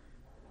heaven.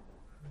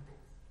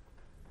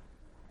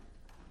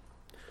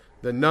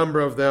 The number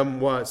of them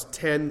was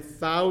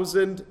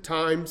 10,000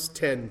 times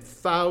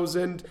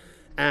 10,000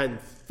 and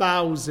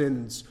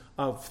thousands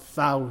of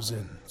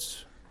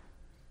thousands.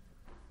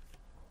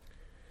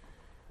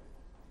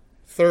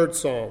 Third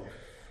song,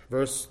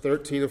 verse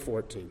 13 and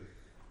 14.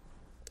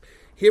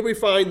 Here we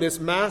find this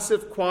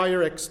massive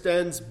choir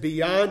extends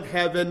beyond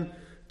heaven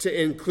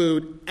to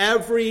include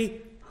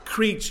every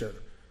creature.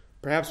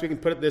 Perhaps we can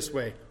put it this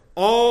way.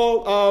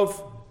 All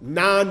of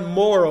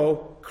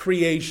non-moral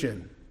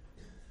creation.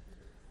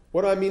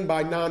 What do I mean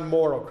by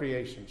non-moral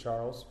creation,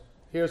 Charles?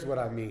 Here's what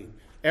I mean.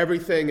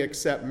 Everything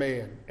except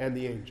man and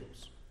the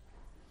angels.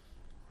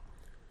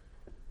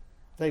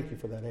 Thank you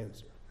for that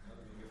answer.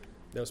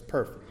 That was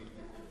perfect.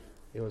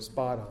 It was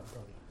spot on,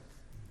 brother.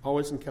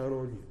 Always can count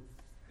on you.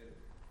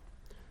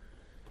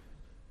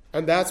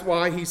 And that's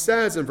why he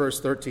says in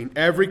verse 13,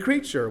 every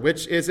creature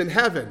which is in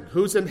heaven.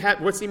 Who's in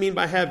heaven? What's he mean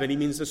by heaven? He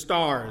means the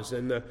stars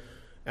and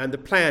the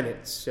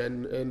planets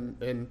and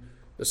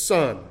the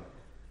sun.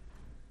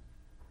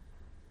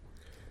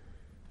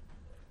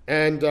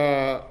 And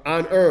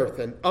on earth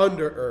and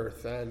under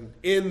earth and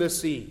in the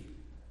sea.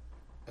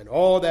 And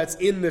all that's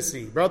in the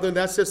sea. Brother,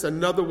 that's just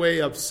another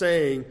way of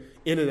saying,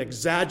 in an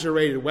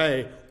exaggerated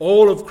way,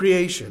 all of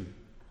creation.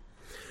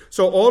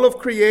 So all of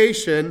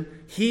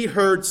creation, he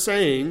heard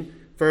saying,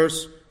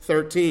 verse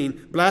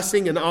 13,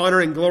 blessing and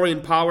honor and glory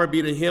and power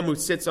be to him who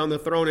sits on the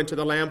throne and to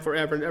the Lamb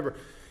forever and ever.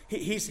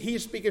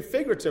 He's speaking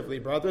figuratively,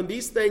 brother. And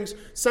these things,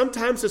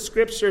 sometimes the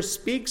scripture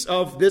speaks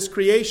of this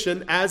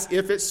creation as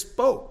if it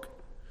spoke.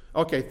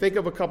 Okay, think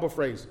of a couple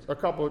phrases, a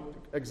couple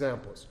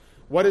examples.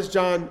 What is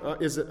John,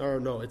 it's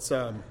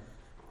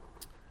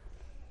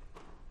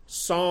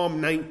Psalm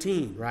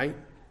 19, right?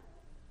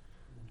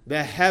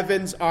 The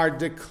heavens are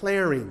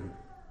declaring.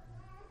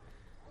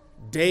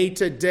 Day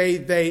to day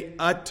they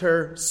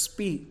utter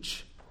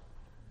speech.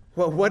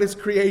 Well, what is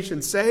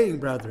creation saying,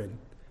 brethren?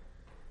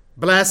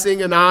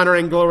 Blessing and honor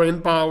and glory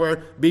and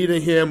power be to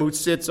him who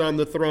sits on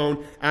the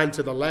throne and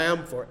to the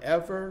Lamb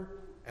forever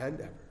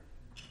and ever.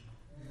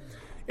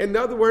 In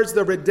other words,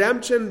 the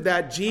redemption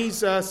that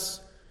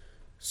Jesus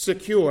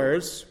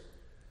secures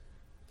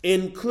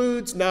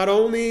includes not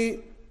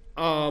only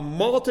a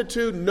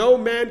multitude no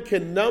man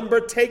can number,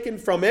 taken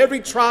from every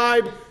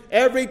tribe,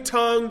 every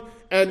tongue,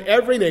 and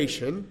every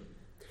nation,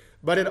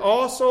 but it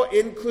also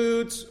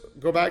includes,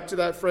 go back to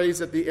that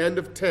phrase at the end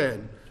of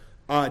 10,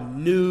 a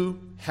new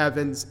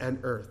heavens and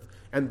earth.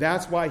 And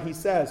that's why he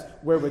says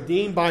we're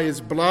redeemed by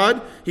his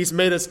blood. He's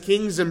made us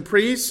kings and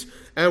priests.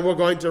 And we're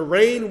going to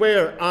reign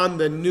where? On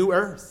the new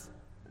earth.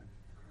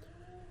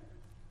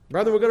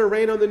 Brother, we're going to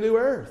reign on the new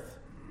earth.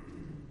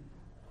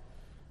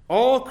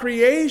 All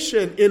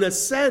creation, in a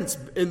sense,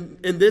 in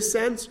this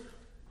sense,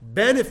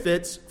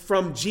 benefits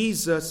from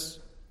Jesus'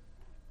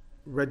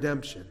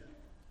 redemption.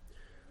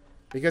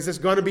 Because it's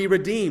going to be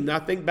redeemed. Now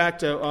think back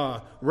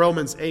to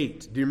Romans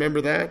 8. Do you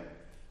remember that?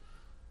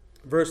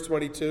 Verse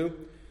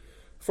 22.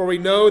 For we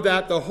know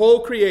that the whole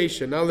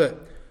creation, now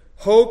look,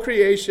 whole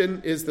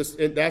creation is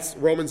that's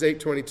Romans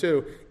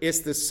 8:22.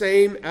 It's the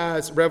same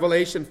as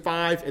Revelation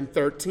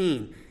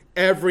 5:13.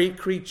 Every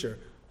creature,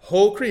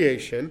 whole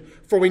creation.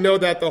 For we know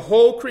that the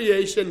whole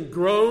creation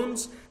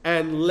groans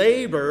and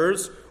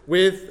labors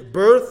with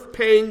birth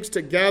pangs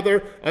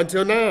together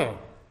until now.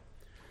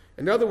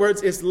 In other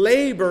words, it's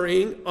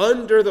laboring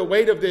under the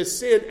weight of this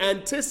sin,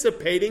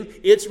 anticipating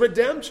its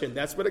redemption.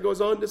 That's what it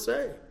goes on to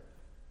say.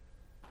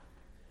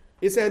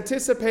 It's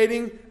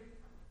anticipating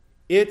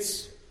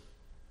its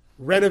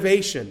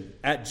renovation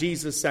at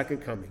Jesus' second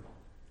coming.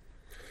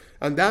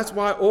 And that's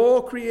why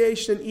all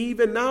creation,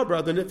 even now,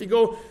 brother, and if you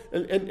go,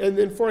 and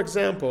then for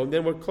example, and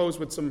then we'll close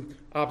with some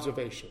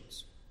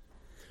observations.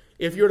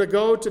 If you were to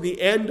go to the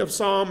end of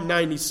Psalm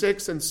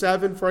 96 and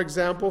 7, for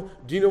example,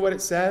 do you know what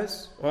it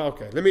says? Well,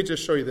 okay, let me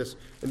just show you this,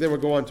 and then we'll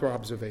go on to our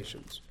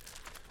observations.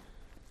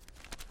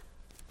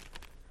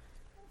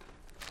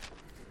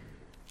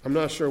 I'm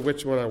not sure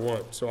which one I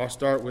want, so I'll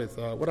start with,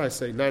 what did I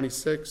say,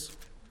 96?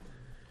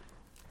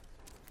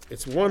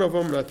 It's one of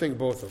them, and I think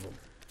both of them.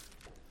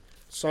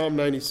 Psalm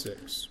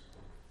 96.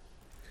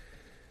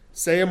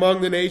 Say among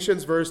the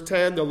nations, verse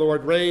 10, the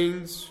Lord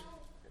reigns.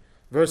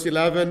 Verse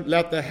 11,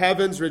 let the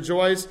heavens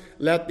rejoice,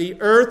 let the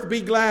earth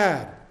be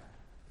glad.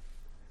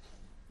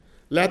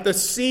 Let the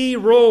sea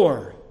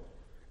roar,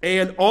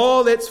 and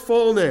all its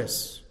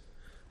fullness.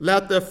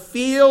 Let the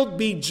field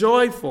be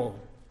joyful,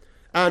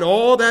 and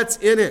all that's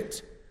in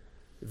it.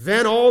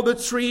 Then all the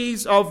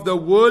trees of the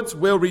woods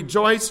will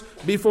rejoice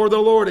before the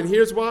Lord. And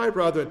here's why,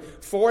 brethren.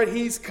 For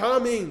he's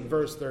coming,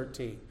 verse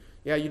 13.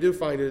 Yeah, you do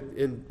find it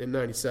in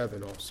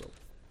 97 also.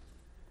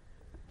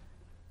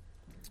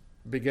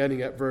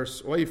 Beginning at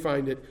verse, well, you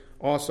find it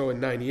also in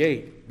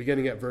 98,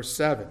 beginning at verse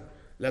 7.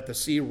 Let the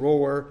sea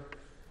roar.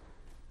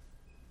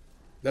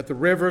 Let the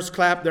rivers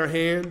clap their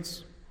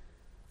hands.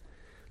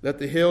 Let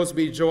the hills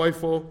be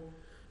joyful,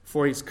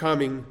 for he's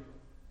coming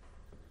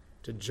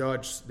to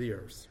judge the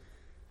earth.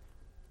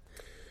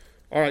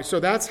 All right, so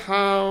that's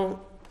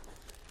how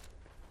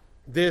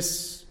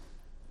this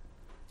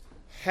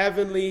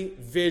heavenly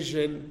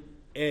vision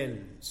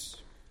ends.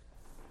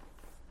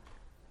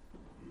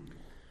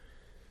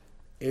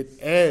 It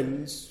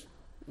ends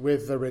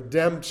with the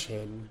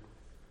redemption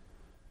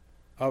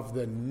of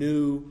the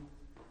new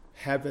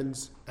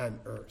heavens and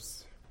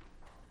earth.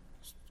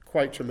 It's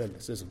quite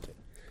tremendous, isn't it?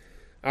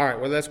 All right,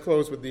 well, let's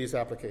close with these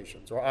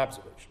applications or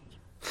observations.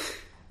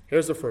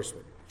 Here's the first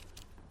one.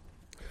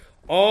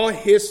 All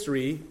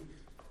history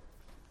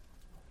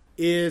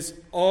is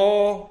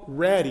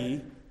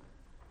already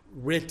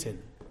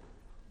written.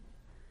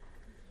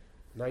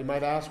 Now you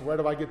might ask, where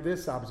do I get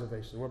this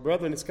observation? Well,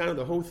 brethren, it's kind of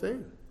the whole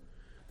thing.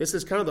 This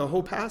is kind of the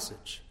whole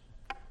passage.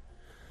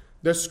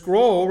 The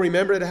scroll,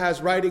 remember, it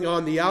has writing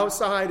on the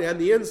outside and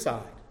the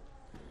inside.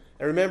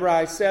 And remember,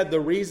 I said the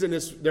reason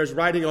there's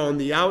writing on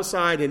the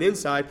outside and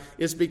inside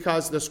is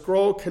because the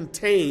scroll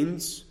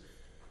contains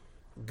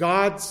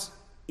God's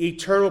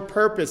eternal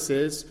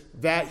purposes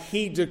that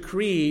he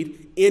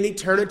decreed in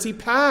eternity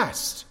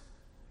past.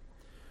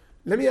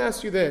 Let me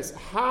ask you this.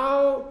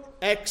 How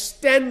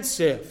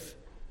extensive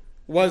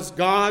was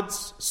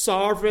God's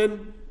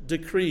sovereign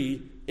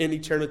decree in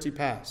eternity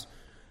past?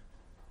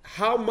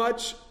 How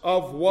much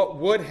of what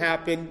would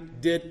happen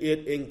did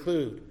it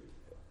include?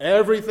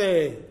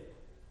 Everything.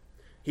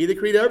 He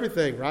decreed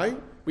everything,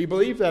 right? We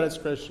believe that as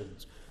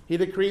Christians. He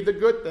decreed the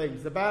good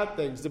things, the bad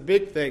things, the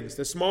big things,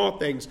 the small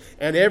things,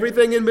 and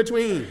everything in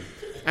between.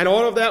 And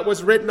all of that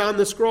was written on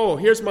the scroll.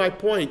 Here's my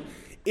point.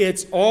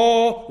 It's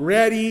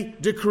already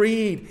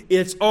decreed.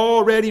 It's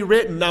already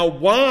written. Now,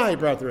 why,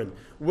 brethren,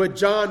 would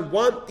John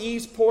want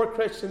these poor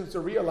Christians to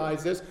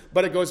realize this?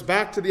 But it goes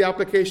back to the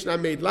application I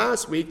made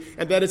last week,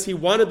 and that is he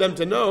wanted them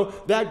to know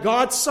that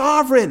God's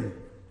sovereign.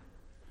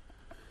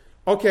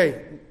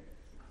 Okay,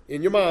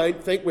 in your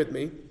mind, think with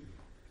me.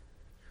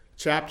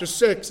 Chapter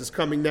 6 is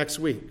coming next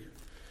week.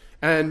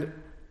 And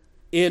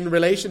in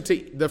relation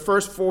to the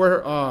first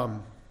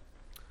four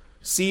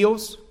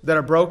seals that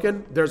are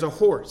broken, there's a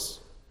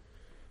horse.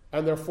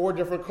 And there are 4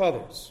 different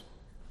colors.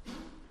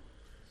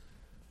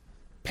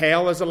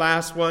 Pale is the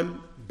last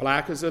one,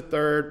 black is the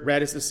third,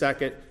 red is the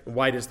second, and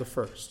white is the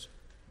first.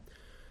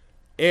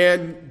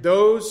 And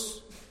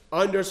those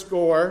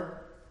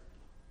underscore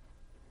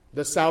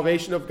the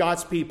salvation of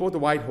God's people, the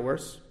white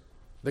horse.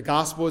 The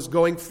gospel is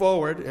going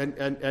forward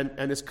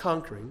and is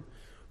conquering.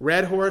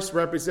 Red horse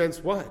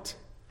represents what?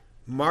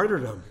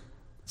 Martyrdom,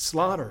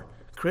 slaughter,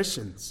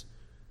 Christians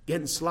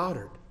getting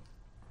slaughtered.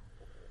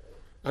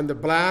 And the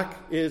black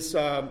is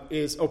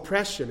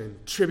oppression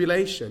and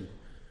tribulation.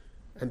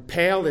 And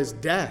pale is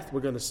death,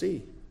 we're going to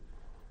see.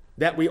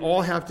 That we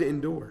all have to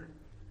endure.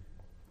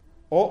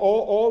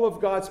 All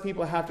of God's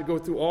people have to go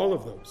through all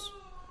of those.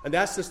 And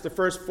that's just the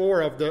first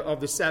four of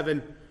the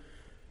seven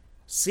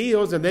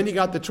seals. And then you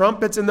got the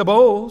trumpets and the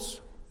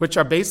bowls, which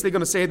are basically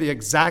going to say the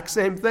exact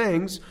same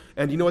things.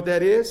 And you know what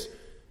that is?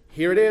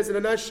 Here it is in a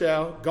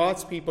nutshell.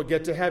 God's people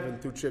get to heaven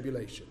through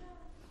tribulation.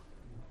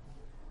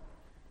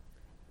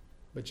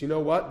 But you know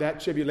what? That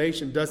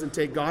tribulation doesn't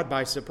take God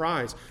by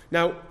surprise.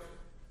 Now,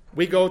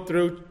 we go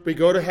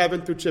to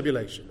heaven through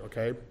tribulation,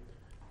 okay?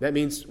 That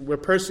means we're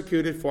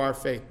persecuted for our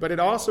faith. But it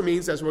also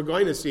means, as we're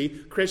going to see,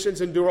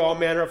 Christians endure all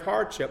manner of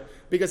hardship.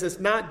 Because it's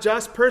not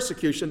just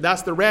persecution,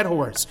 that's the red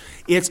horse.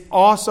 It's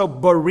also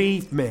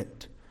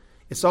bereavement.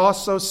 It's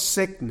also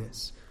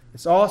sickness.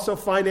 It's also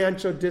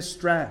financial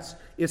distress.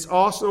 It's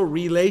also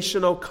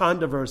relational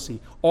controversy.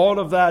 All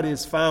of that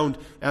is found,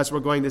 as we're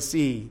going to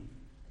see,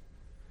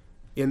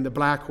 in the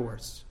black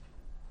horse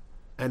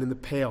and in the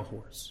pale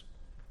horse.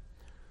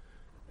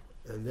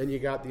 And then you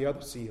got the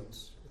other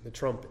seals, the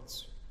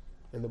trumpets,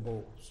 and the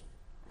bowls.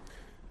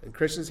 And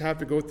Christians have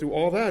to go through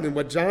all that. And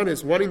what John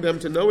is wanting them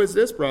to know is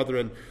this,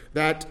 brethren,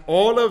 that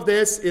all of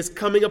this is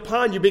coming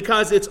upon you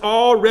because it's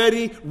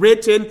already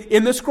written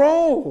in the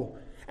scroll.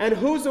 And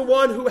who's the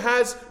one who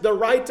has the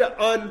right to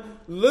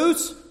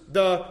unloose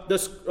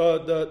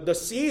the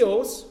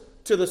seals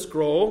to the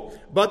scroll,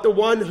 but the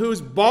one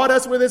who's bought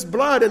us with his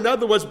blood? In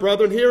other words,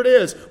 brethren, here it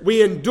is.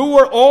 We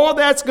endure all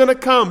that's going to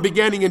come,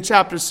 beginning in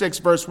chapter 6,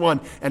 verse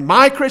 1. And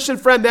my Christian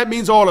friend, that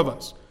means all of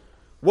us.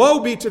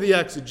 Woe be to the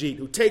exegete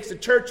who takes the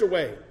church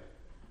away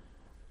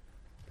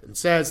and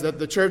says that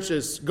the church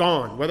is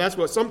gone. Well, that's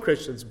what some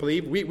Christians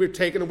believe. We're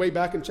taken away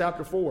back in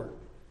chapter 4.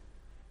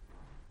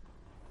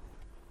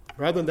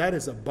 Brethren, that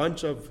is a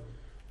bunch of,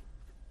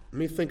 let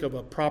me think of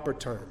a proper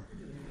term.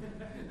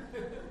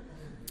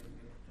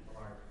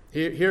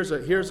 Here's a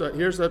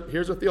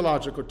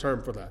theological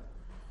term for that.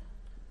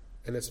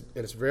 And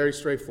it's very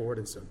straightforward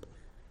and simple.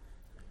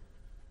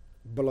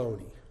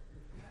 Baloney.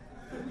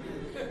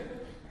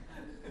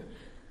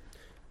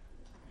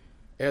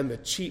 And the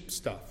cheap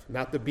stuff,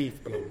 not the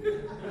beef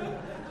baloney.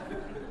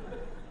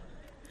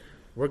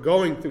 We're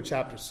going through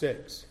chapter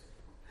 6.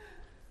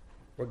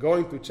 We're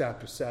going through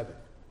chapter 7.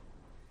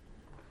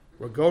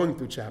 We're going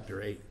through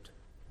chapter 8.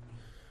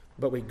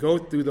 But we go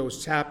through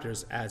those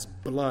chapters as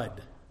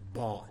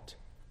blood-bought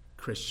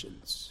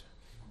Christians.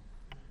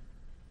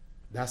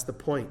 That's the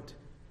point.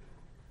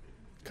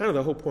 Kind of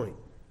the whole point.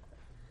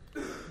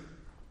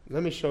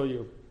 Let me show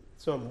you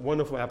some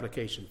wonderful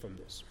application from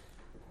this.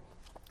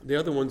 The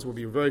other ones will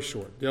be very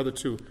short, the other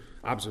two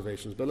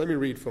observations. But let me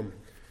read from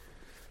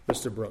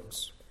Mr.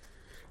 Brooks.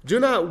 Do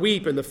not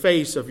weep in the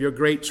face of your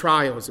great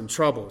trials and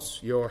troubles,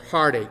 your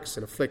heartaches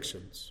and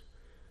afflictions.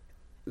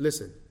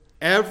 Listen,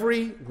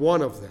 every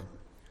one of them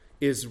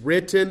is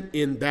written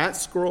in that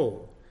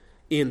scroll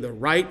in the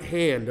right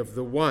hand of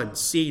the one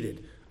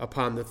seated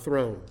upon the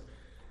throne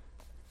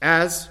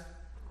as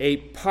a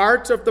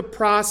part of the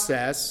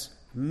process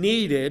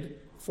needed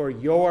for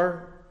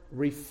your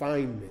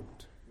refinement.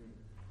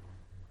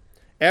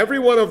 Every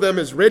one of them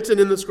is written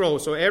in the scroll.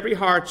 So every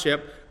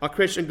hardship a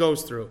Christian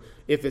goes through.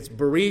 If it's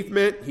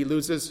bereavement, he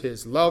loses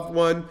his loved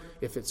one.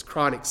 If it's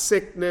chronic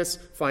sickness,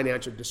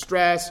 financial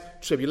distress,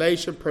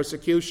 tribulation,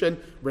 persecution,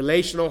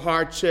 relational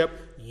hardship,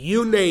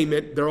 you name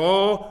it, they're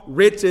all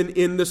written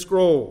in the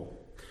scroll.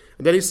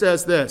 And then he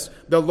says this,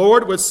 the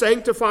Lord would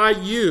sanctify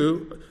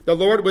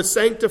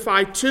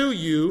to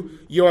you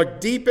your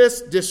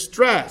deepest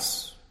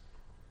distress,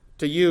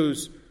 to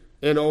use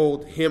an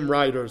old hymn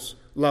writer's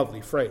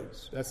lovely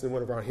phrase. That's in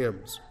one of our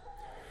hymns.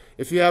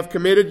 If you have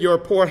committed your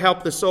poor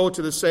helpless soul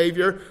to the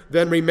Savior,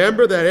 then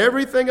remember that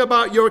everything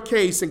about your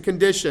case and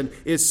condition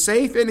is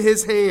safe in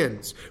his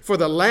hands. For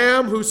the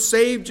Lamb who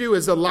saved you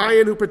is the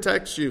Lion who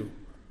protects you.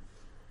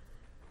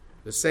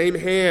 The same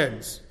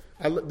hands.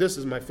 This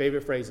is my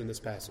favorite phrase in this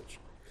passage.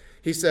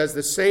 He says,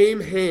 the same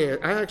hand.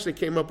 I actually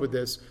came up with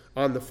this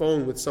on the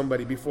phone with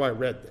somebody before I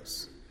read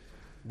this.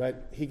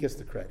 But he gets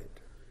the credit.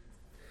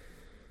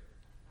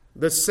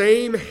 The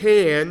same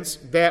hands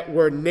that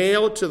were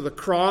nailed to the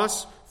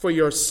cross for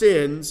your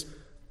sins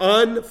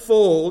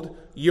unfold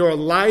your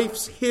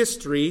life's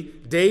history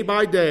day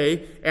by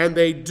day, and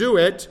they do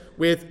it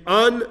with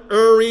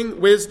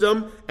unerring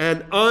wisdom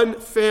and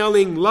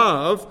unfailing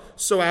love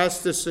so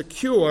as to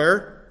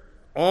secure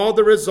all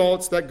the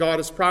results that God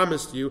has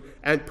promised you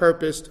and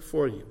purposed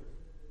for you.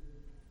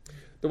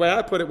 The way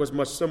I put it was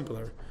much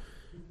simpler.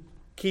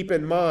 Keep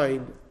in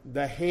mind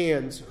the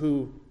hands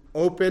who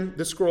opened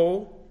the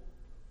scroll,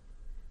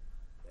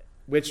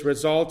 which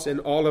results in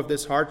all of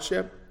this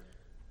hardship,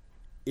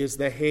 is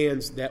the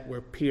hands that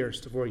were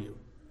pierced for you.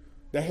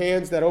 The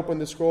hands that opened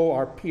the scroll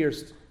are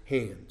pierced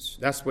hands.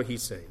 That's what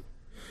he's saying.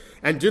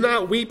 And do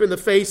not weep in the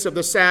face of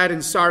the sad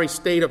and sorry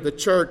state of the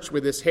church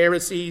with its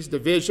heresies,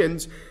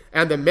 divisions,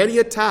 and the many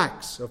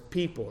attacks of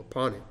people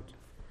upon it.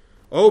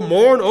 Oh,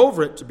 mourn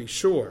over it to be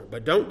sure,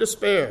 but don't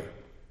despair.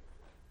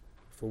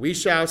 For we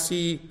shall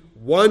see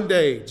one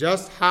day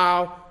just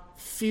how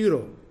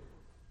futile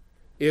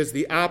is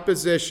the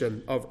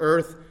opposition of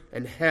earth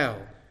and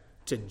hell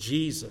to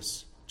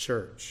Jesus'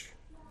 church.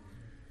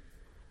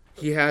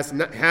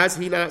 Has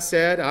he not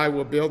said, I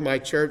will build my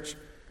church,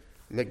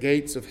 and the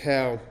gates of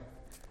hell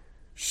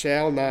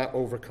shall not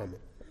overcome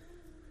it?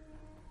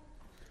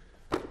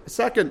 The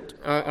second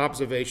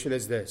observation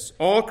is this: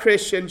 all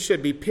Christians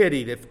should be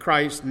pitied if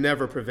Christ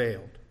never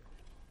prevailed.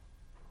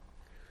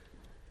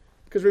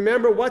 Because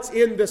remember, what's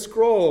in the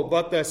scroll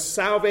but the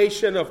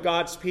salvation of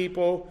God's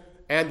people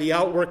and the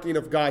outworking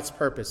of God's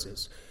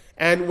purposes?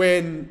 And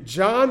when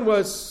John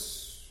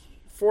was,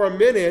 for a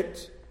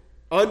minute,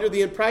 under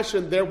the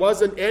impression there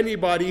wasn't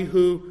anybody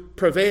who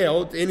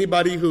prevailed,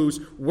 anybody who's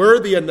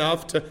worthy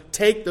enough to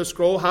take the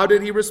scroll, how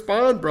did he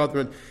respond,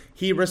 brethren?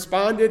 He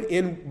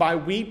responded by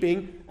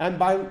weeping and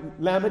by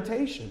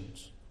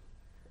lamentations.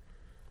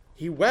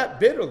 He wept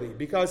bitterly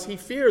because he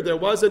feared there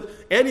wasn't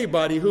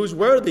anybody who's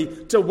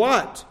worthy to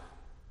what?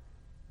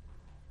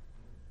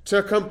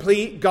 To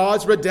complete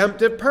God's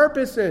redemptive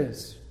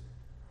purposes.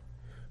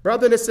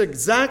 Brethren, it's the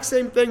exact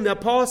same thing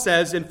that Paul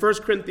says in 1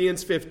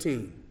 Corinthians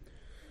 15.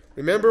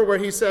 Remember where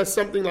he says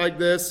something like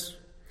this: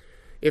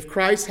 if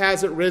Christ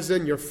hasn't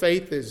risen, your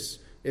faith is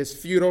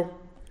futile.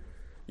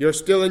 You're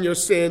still in your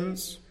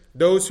sins.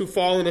 Those who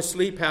fallen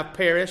asleep have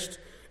perished.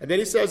 And then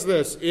he says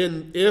this: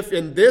 if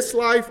in this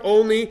life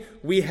only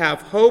we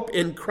have hope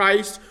in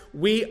Christ,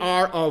 we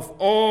are of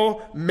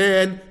all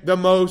men the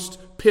most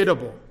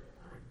pitiable.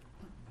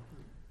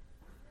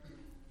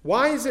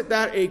 Why is it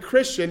that a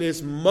Christian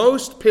is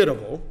most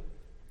pitiable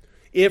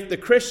if the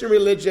Christian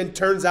religion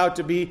turns out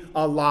to be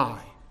a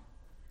lie?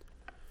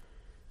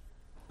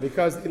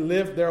 Because they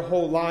lived their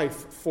whole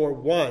life for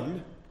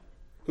one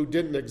who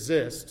didn't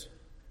exist,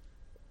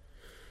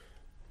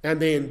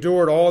 and they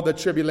endured all the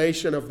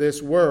tribulation of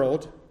this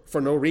world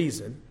for no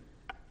reason.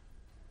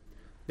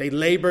 They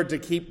labored to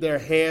keep their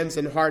hands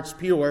and hearts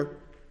pure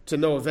to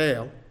no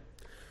avail,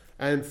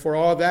 and for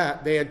all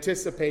that they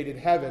anticipated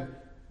heaven,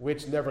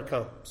 which never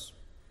comes.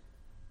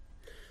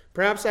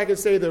 Perhaps I can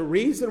say the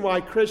reason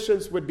why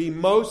Christians would be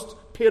most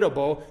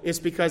pitiable is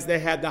because they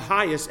had the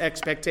highest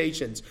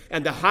expectations.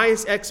 And the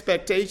highest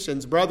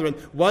expectations, brethren,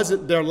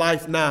 wasn't their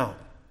life now.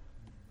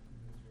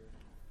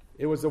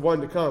 It was the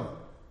one to come.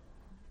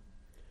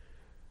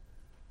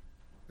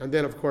 And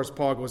then, of course,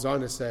 Paul goes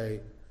on to say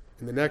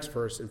in the next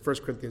verse, in 1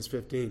 Corinthians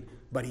 15,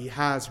 but he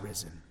has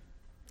risen.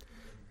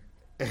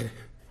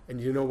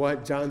 And you know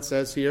what John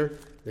says here?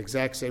 The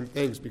exact same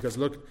things. Because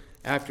look,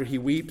 after he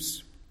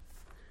weeps,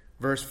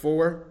 verse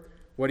 4,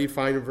 what do you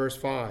find in verse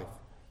 5?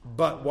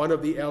 But one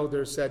of the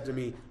elders said to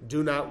me,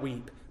 do not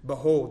weep.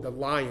 Behold, the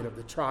Lion of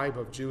the tribe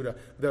of Judah,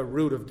 the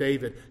Root of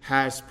David,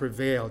 has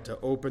prevailed to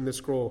open the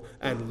scroll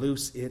and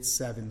loose its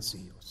 7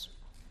 seals.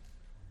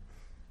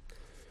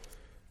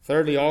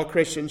 Thirdly, all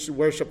Christians should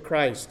worship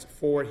Christ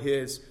for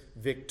his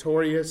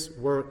victorious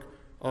work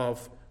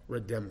of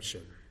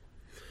redemption.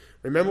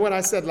 Remember what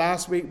I said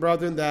last week,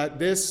 brethren, that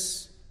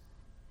this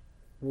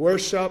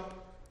worship,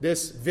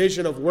 this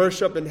vision of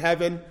worship in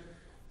heaven,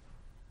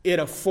 it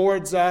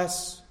affords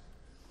us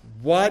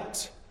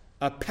what?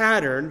 A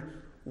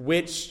pattern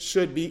which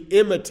should be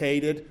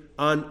imitated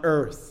on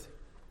earth.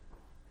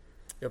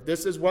 If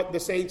this is what the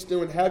saints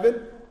do in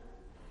heaven,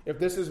 if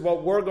this is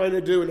what we're going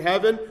to do in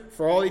heaven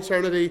for all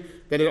eternity,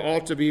 then it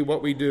ought to be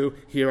what we do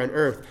here on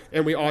earth.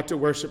 And we ought to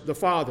worship the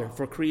Father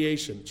for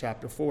creation,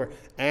 chapter 4.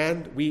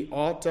 And we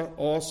ought to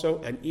also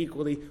and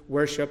equally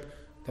worship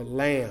the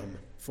Lamb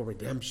for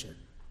redemption.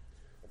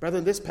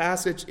 Brethren, this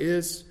passage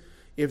is,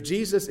 if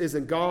Jesus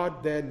isn't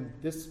God, then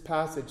this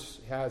passage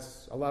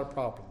has a lot of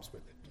problems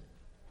with it.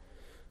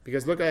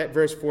 Because look at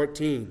verse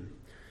 14.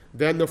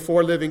 Then the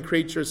 4 living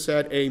creatures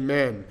said,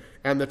 Amen.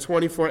 And the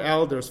 24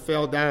 elders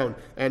fell down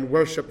and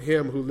worshiped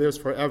him who lives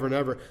forever and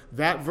ever.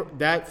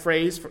 That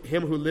phrase,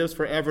 him who lives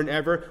forever and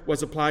ever,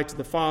 was applied to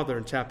the Father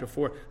in chapter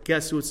 4.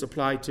 Guess who it's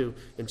applied to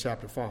in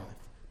chapter 5?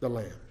 The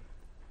Lamb.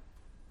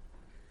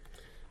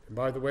 And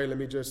by the way, let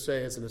me just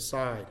say as an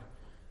aside,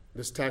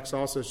 this text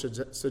also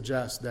should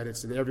suggest that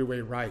it's in every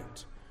way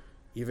right,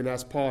 even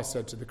as Paul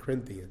said to the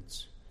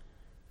Corinthians,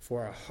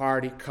 for a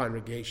hearty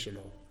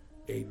congregational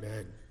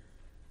amen.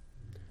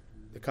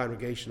 The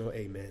congregational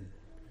amen.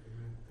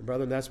 And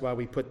brethren, that's why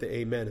we put the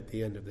amen at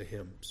the end of the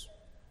hymns,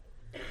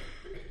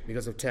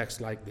 because of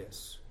texts like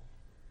this.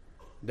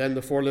 Then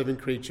the 4 living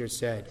creatures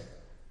said,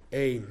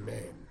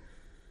 Amen.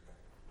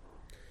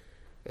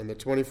 And the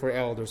 24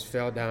 elders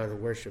fell down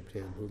and worshipped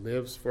him who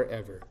lives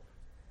forever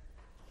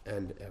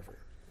and ever.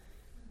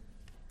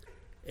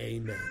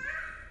 Amen.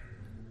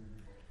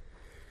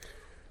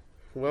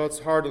 Well, it's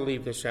hard to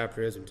leave this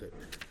chapter, isn't it?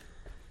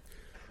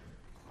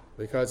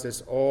 Because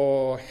it's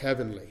all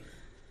heavenly.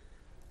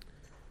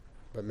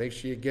 But make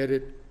sure you get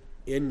it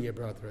in you,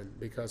 brethren,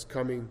 because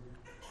coming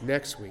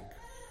next week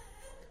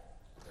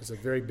is a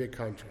very big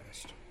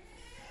contrast.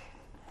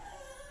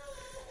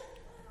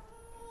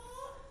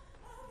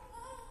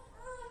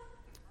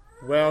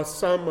 Well,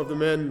 some of the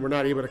men were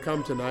not able to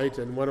come tonight,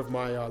 and one of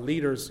my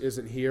leaders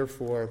isn't here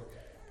for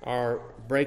our break.